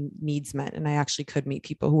have my needs met, and I actually could meet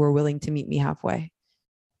people who were willing to meet me halfway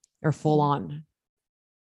or full on.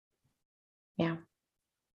 Yeah.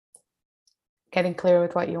 Getting clear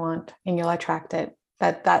with what you want, and you'll attract it.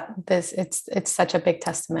 It's such a big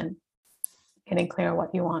testament. Getting clear on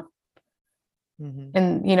what you want.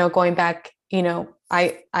 And, going back,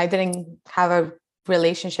 I didn't have a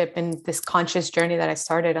relationship in this conscious journey that I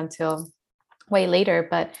started until way later,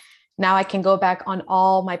 but now I can go back on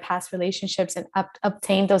all my past relationships and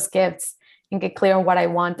obtain those gifts and get clear on what I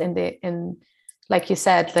want. And like you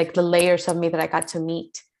said, like the layers of me that I got to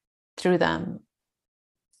meet through them.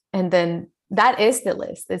 And then that is the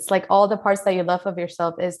list. It's like all the parts that you love of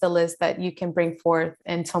yourself is the list that you can bring forth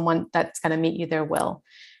in someone that's going to meet you their will.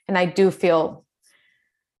 And I do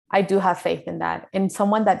have faith in that. In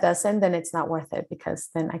someone that doesn't, then it's not worth it, because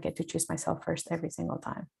then I get to choose myself first every single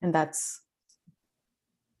time. And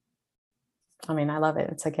I love it.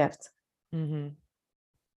 It's a gift.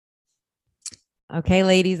 Okay,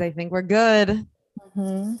 ladies, I think we're good.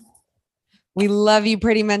 We love you,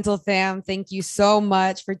 Pretty Mental fam. Thank you so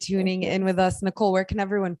much for tuning in with us. Nicole, where can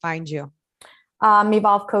everyone find you?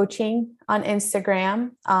 Evolve Coaching on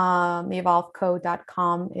Instagram,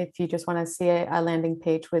 evolveco.com if you just want to see a landing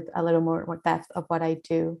page with a little more depth of what I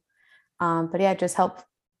do. But yeah, just help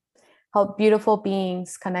beautiful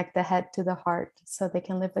beings connect the head to the heart so they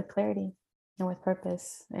can live with clarity and with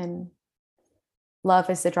purpose. And love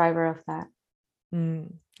is the driver of that.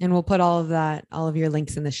 And we'll put all of your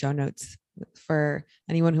links in the show notes for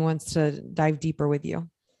anyone who wants to dive deeper with you.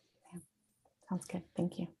 Yeah. Sounds good.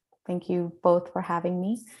 Thank you. Thank you both for having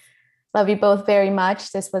me. Love you both very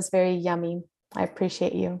much. This was very yummy. I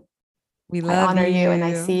appreciate you. I honor you and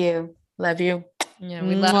I see you. Love you. Yeah,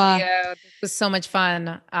 we love you. This was so much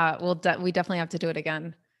fun. We definitely have to do it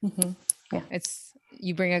again. Yeah,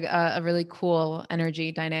 you bring a really cool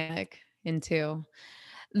energy dynamic into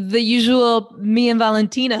the usual me and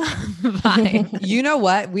Valentina vibe. You know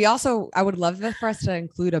what? I would love for us to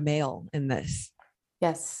include a male in this.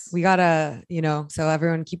 Yes. We gotta, so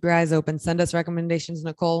everyone keep your eyes open. Send us recommendations,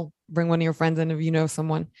 Nicole. Bring one of your friends in if you know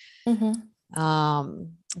someone. That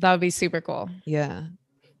would be super cool. Yeah.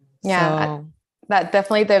 Yeah. So, that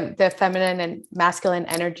definitely the feminine and masculine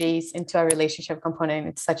energies into a relationship component.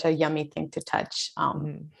 It's such a yummy thing to touch.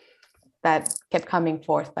 That kept coming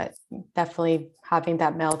forth, but definitely having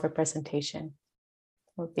that male representation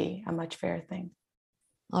would be a much fairer thing.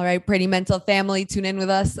 All right, Pretty Mental family, tune in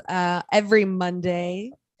with us every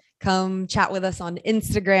Monday. Come chat with us on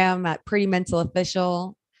Instagram at Pretty Mental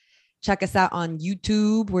Official. Check us out on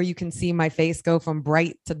YouTube, where you can see my face go from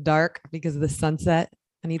bright to dark because of the sunset.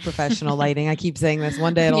 I need professional lighting. I keep saying this.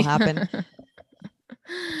 One day it'll happen.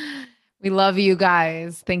 We love you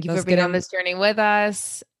guys. Thank you for being on this journey with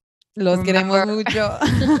us. Los queremos mucho.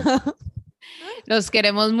 Los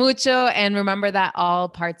queremos mucho. And remember that all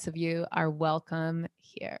parts of you are welcome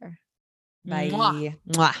here. Bye. Mwah.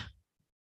 Mwah.